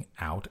being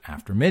out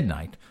after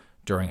midnight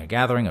during a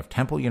gathering of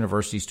Temple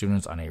University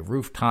students on a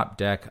rooftop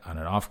deck on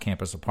an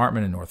off-campus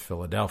apartment in North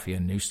Philadelphia,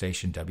 news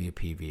station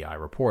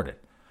WPVI reported.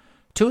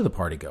 2 of the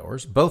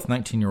partygoers, both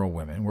 19-year-old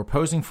women, were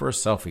posing for a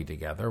selfie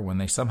together when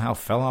they somehow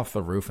fell off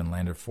the roof and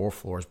landed 4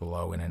 floors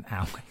below in an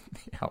alley,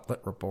 the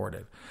outlet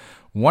reported.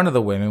 One of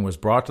the women was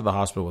brought to the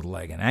hospital with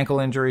leg and ankle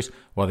injuries,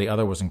 while the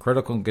other was in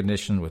critical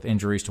condition with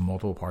injuries to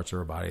multiple parts of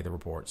her body, the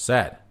report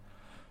said.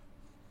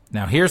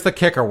 Now, here's the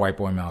kicker, White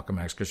Boy Malcolm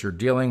X, because you're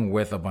dealing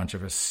with a bunch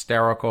of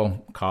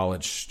hysterical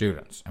college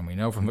students. And we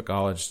know from the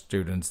college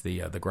students,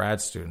 the grad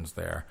students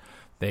there,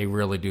 they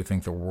really do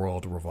think the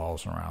world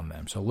revolves around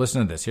them. So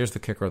listen to this. Here's the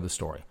kicker of the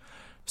story.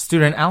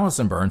 Student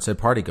Allison Burns said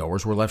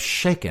partygoers were left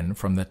shaken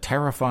from the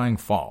terrifying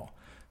fall.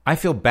 I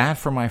feel bad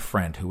for my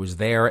friend who was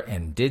there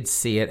and did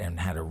see it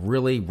and had a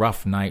really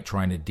rough night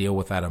trying to deal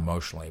with that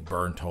emotionally,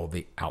 Byrne told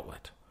the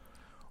outlet.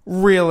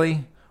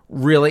 Really,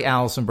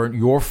 Allison Byrne,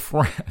 your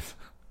friend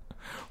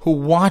who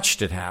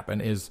watched it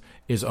happen is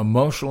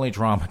emotionally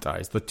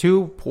traumatized. The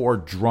 2 poor,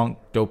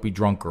 dopey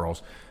drunk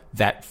girls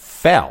that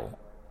fell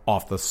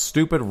off the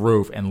stupid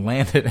roof and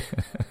landed in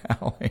an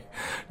alley.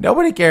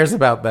 Nobody cares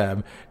about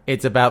them.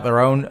 It's about their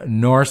own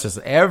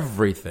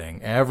narcissism.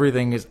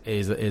 Everything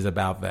is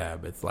about them.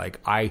 It's like,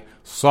 I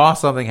saw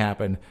something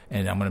happen,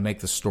 and I'm going to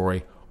make the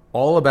story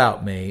all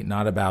about me,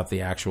 not about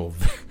the actual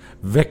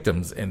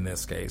victims in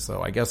this case.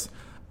 So I guess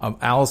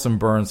Allison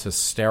Burns'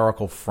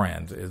 hysterical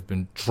friend has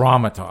been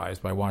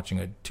traumatized by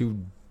watching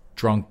 2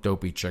 drunk,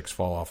 dopey chicks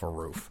fall off a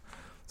roof.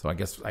 So I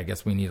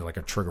guess we need like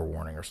a trigger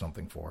warning or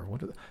something for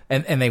her.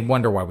 And they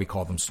wonder why we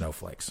call them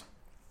snowflakes.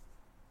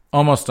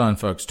 Almost done,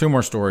 folks. 2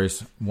 more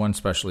stories, one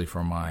specially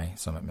for my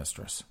summit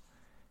mistress.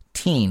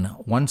 Teen,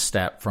 1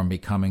 step from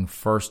becoming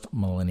first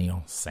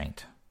millennial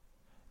saint.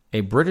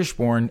 A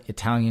British-born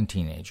Italian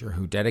teenager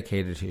who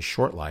dedicated his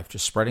short life to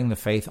spreading the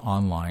faith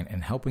online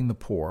and helping the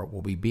poor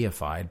will be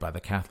beatified by the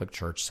Catholic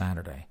Church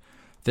Saturday.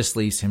 This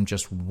leaves him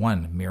just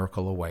 1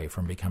 miracle away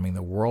from becoming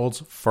the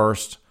world's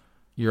first.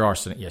 You are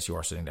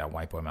sitting down,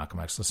 White Boy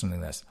Malcolm X. Listen to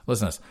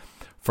this.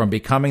 From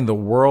becoming the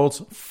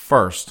world's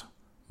first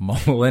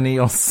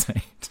millennial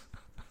saint.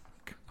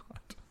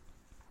 God.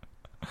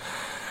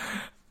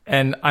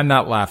 And I'm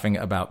not laughing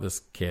about this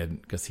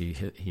kid because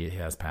he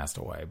has passed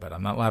away, but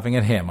I'm not laughing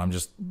at him. I'm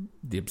just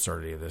the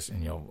absurdity of this,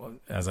 and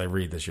as I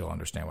read this, you'll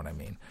understand what I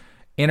mean.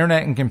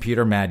 Internet and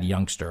computer mad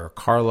youngster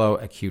Carlo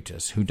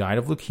Acutis, who died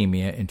of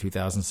leukemia in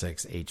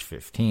 2006, age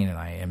 15, and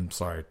I am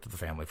sorry to the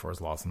family for his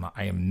loss.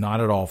 I am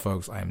not at all,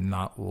 folks. I am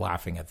not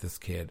laughing at this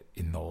kid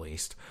in the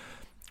least.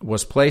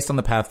 Was placed on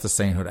the path to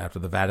sainthood after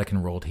the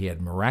Vatican ruled he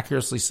had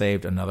miraculously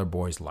saved another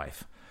boy's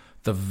life.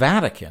 The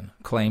Vatican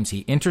claims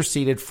he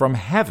interceded from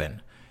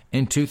heaven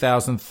in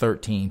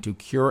 2013 to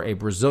cure a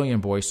Brazilian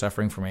boy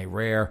suffering from a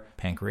rare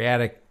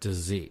pancreatic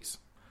disease.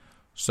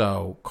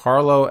 So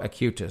Carlo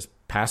Acutis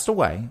passed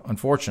away,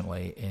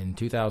 unfortunately, in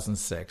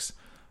 2006,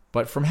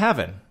 but from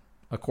heaven,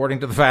 according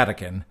to the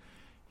Vatican,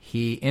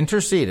 he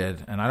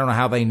interceded, and I don't know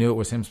how they knew it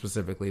was him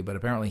specifically, but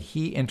apparently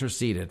he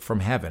interceded from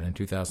heaven in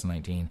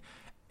 2019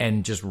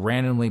 and just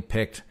randomly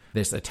picked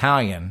this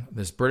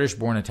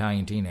British-born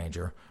Italian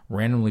teenager,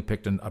 randomly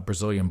picked a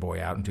Brazilian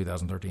boy out in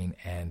 2013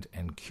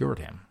 and cured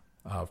him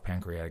of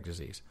pancreatic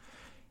disease.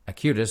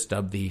 Acutis,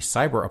 dubbed the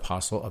cyber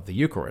apostle of the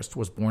Eucharist,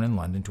 was born in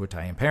London to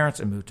Italian parents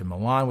and moved to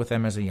Milan with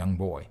them as a young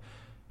boy.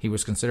 He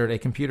was considered a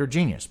computer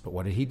genius, but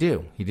what did he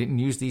do? He didn't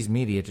use these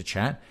media to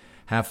chat,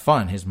 have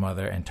fun, his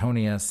mother,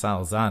 Antonia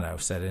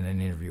Salzano, said in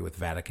an interview with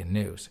Vatican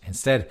News.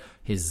 Instead,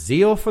 his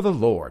zeal for the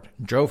Lord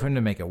drove him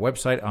to make a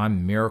website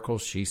on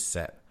miracles she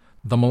set.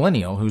 The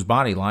millennial, whose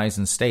body lies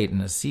in state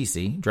in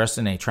Assisi, dressed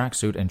in a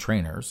tracksuit and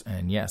trainers,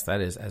 and yes, that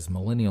is as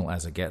millennial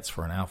as it gets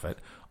for an outfit,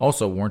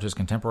 also warned his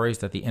contemporaries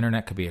that the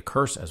internet could be a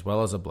curse as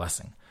well as a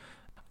blessing.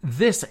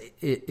 This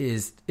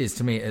is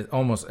to me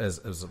almost as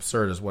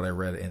absurd as what I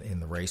read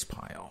in the race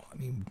pile. I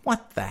mean,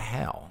 what the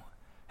hell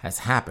has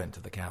happened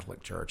to the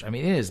Catholic Church? I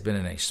mean, it has been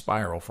in a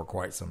spiral for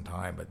quite some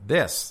time, but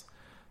this,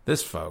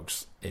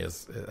 folks,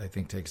 I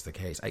think takes the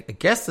case. I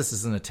guess this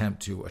is an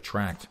attempt to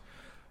attract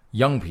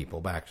young people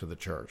back to the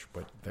church,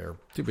 but they're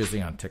too busy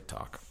on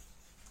TikTok.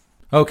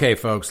 Okay,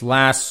 folks,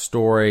 last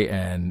story,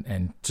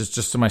 and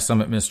just to my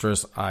summit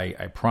mistress,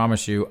 I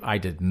promise you, I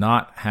did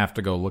not have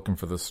to go looking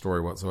for this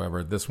story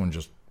whatsoever. This one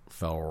just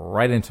fell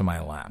right into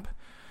my lap.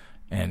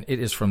 And it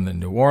is from the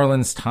New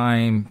Orleans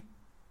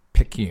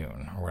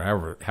Times-Picayune,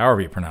 or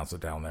however you pronounce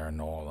it down there in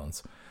New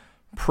Orleans.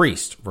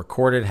 Priest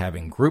recorded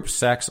having group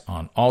sex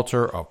on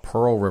altar of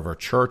Pearl River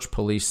Church,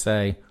 police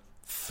say.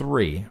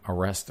 3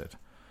 arrested.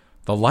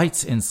 The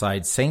lights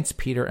inside Saints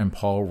Peter and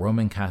Paul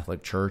Roman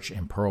Catholic Church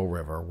in Pearl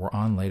River were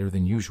on later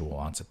than usual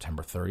on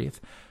September 30th,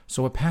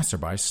 so a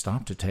passerby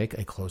stopped to take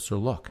a closer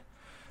look.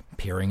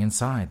 Peering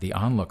inside, the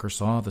onlooker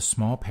saw the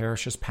small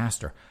parish's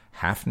pastor,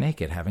 half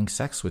naked, having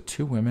sex with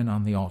 2 women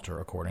on the altar,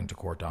 according to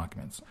court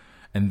documents.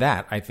 And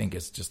that, I think,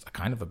 is just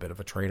a bit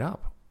of a trade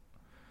up.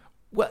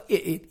 Well,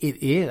 it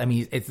is. I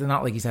mean, it's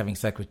not like he's having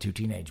sex with 2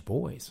 teenage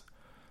boys.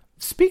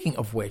 Speaking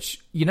of which,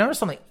 you notice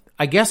something?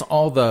 I guess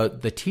all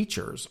the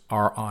teachers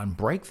are on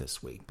break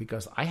this week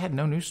because I had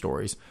no news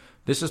stories.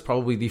 This is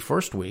probably the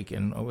first week,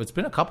 and it's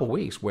been a couple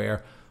weeks,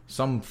 where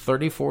some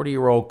 30,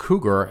 40-year-old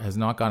cougar has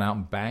not gone out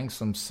and banged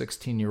some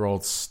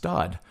 16-year-old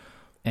stud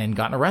and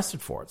gotten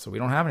arrested for it. So we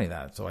don't have any of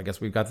that. So I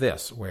guess we've got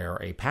this, where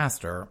a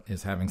pastor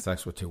is having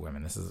sex with 2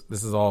 women. This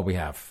is all we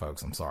have,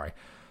 folks. I'm sorry.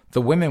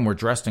 The women were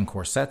dressed in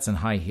corsets and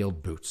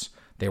high-heeled boots.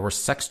 There were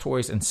sex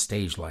toys and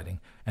stage lighting,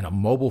 and a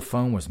mobile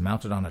phone was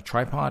mounted on a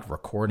tripod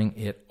recording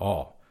it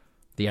all.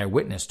 The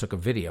eyewitness took a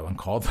video and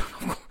called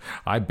them,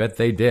 I bet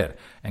they did,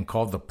 and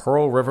called the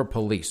Pearl River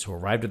Police, who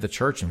arrived at the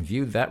church and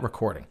viewed that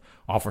recording.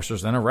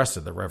 Officers then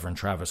arrested the Reverend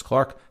Travis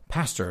Clark,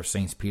 pastor of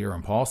Saints Peter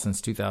and Paul since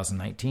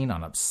 2019,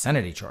 on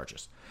obscenity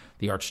charges.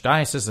 The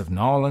Archdiocese of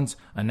New Orleans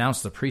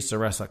announced the priest's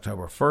arrest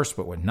October 1st,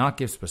 but would not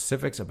give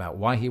specifics about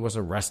why he was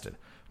arrested,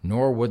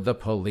 nor would the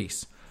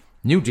police.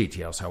 New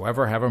details,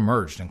 however, have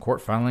emerged in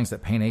court filings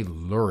that paint a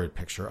lurid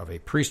picture of a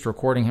priest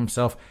recording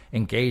himself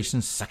engaged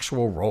in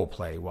sexual role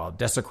play while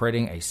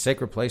desecrating a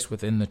sacred place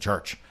within the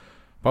church.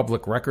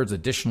 Public records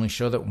additionally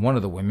show that one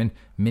of the women,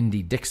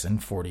 Mindy Dixon,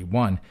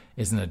 41,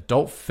 is an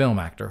adult film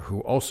actor who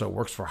also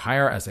works for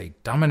hire as a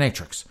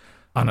dominatrix.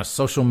 On a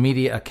social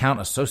media account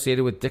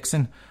associated with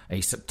Dixon,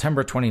 a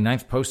September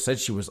 29th post said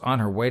she was on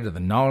her way to the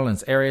New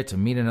Orleans area to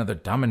meet another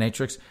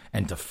dominatrix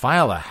and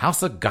defile a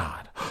house of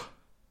God.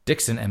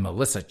 Dixon and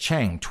Melissa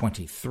Chang,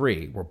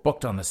 23, were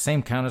booked on the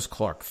same count as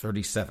Clark,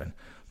 37.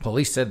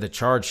 Police said the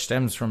charge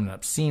stems from an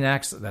obscene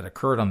act that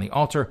occurred on the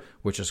altar,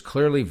 which is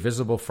clearly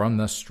visible from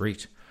the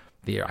street.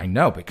 I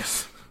know,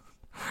 because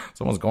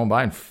someone's going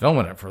by and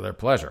filming it for their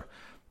pleasure.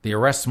 The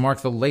arrests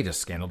mark the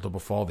latest scandal to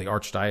befall the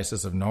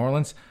Archdiocese of New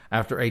Orleans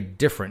after a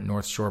different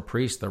North Shore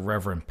priest, the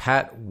Reverend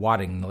Pat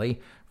Waddingley,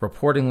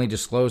 reportedly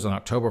disclosed on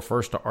October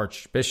 1st to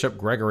Archbishop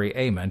Gregory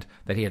Amond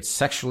that he had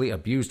sexually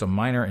abused a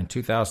minor in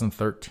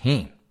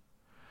 2013.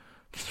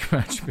 Can you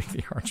imagine being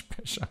the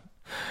Archbishop?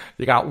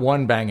 You got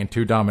one banging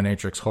 2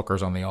 dominatrix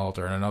hookers on the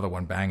altar and another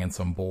one banging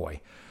some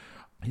boy.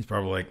 He's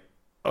probably like,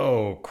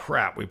 oh,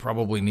 crap, we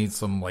probably need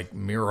some,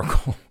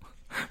 miracle.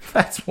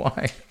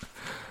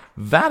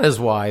 That is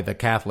why the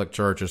Catholic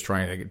Church is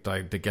trying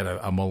to get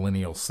a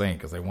millennial saint,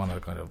 because they want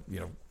to kind of,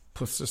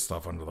 push this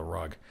stuff under the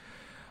rug.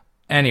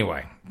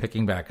 Anyway,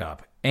 picking back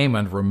up,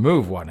 Amond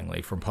removed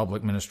Waddingley from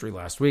public ministry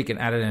last week and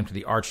added him to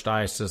the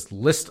Archdiocese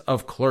list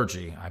of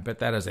clergy. I bet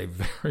that is a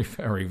very,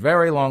 very,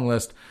 very long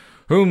list,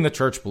 whom the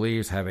church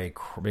believes have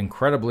been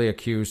credibly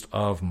accused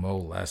of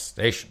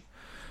molestation.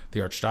 The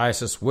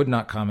Archdiocese would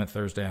not comment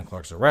Thursday on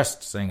Clark's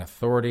arrest, saying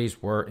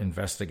authorities were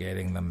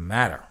investigating the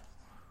matter.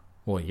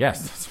 Well,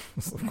 yes,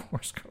 this of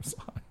course goes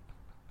on.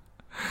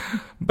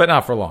 But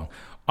not for long.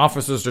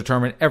 Officers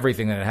determined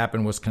everything that had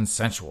happened was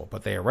consensual,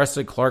 but they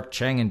arrested Clark,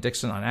 Chang, and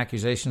Dixon on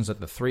accusations that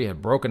the 3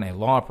 had broken a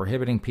law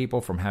prohibiting people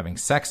from having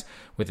sex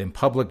within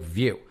public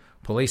view.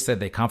 Police said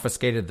they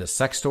confiscated the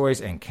sex toys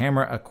and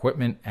camera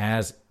equipment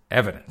as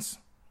evidence.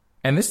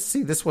 And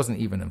this wasn't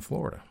even in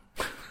Florida.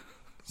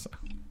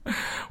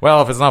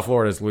 Well, if it's not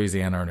Florida, it's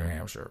Louisiana or New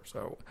Hampshire.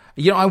 So,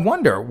 I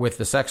wonder with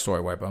the sex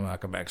toy wipe on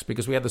Malcolm X,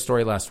 because we had the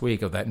story last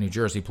week of that New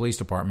Jersey Police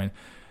Department,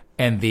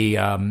 and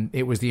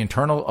it was the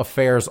internal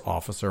affairs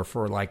officer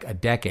for a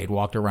decade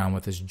walked around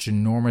with this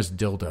ginormous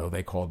dildo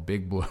they called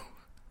Big Blue.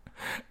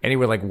 And he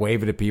would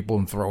wave it at people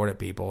and throw it at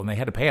people, and they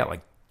had to pay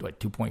out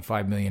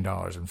 $2.5 million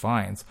in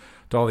fines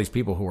to all these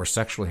people who were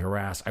sexually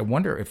harassed. I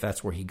wonder if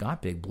that's where he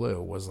got Big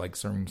Blue, was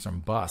some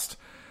bust,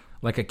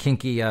 like a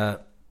kinky a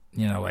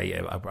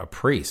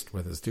priest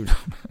with his 2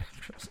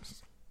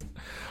 dominatrixes.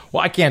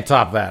 Well, I can't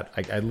top that.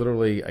 I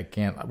literally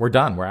can't. We're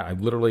done.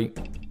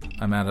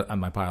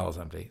 My pile is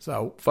empty.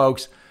 So,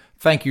 folks,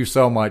 thank you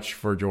so much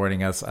for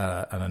joining us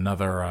on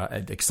another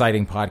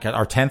exciting podcast,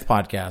 our 10th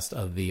podcast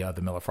of the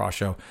Miller Frost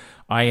Show.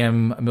 I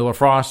am Miller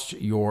Frost,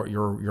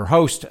 your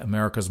host,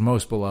 America's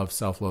most beloved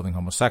self-loathing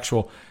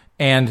homosexual,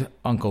 and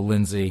Uncle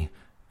Lindsay.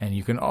 And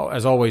you can,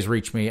 as always,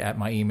 reach me at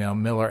my email,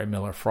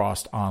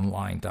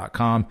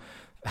 miller@millerfrostonline.com.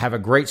 Have a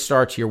great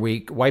start to your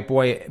week. White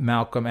Boy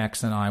Malcolm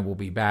X and I will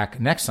be back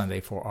next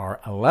Sunday for our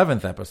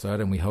 11th episode,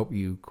 and we hope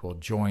you will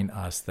join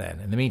us then.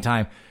 In the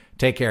meantime,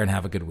 take care and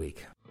have a good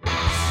week.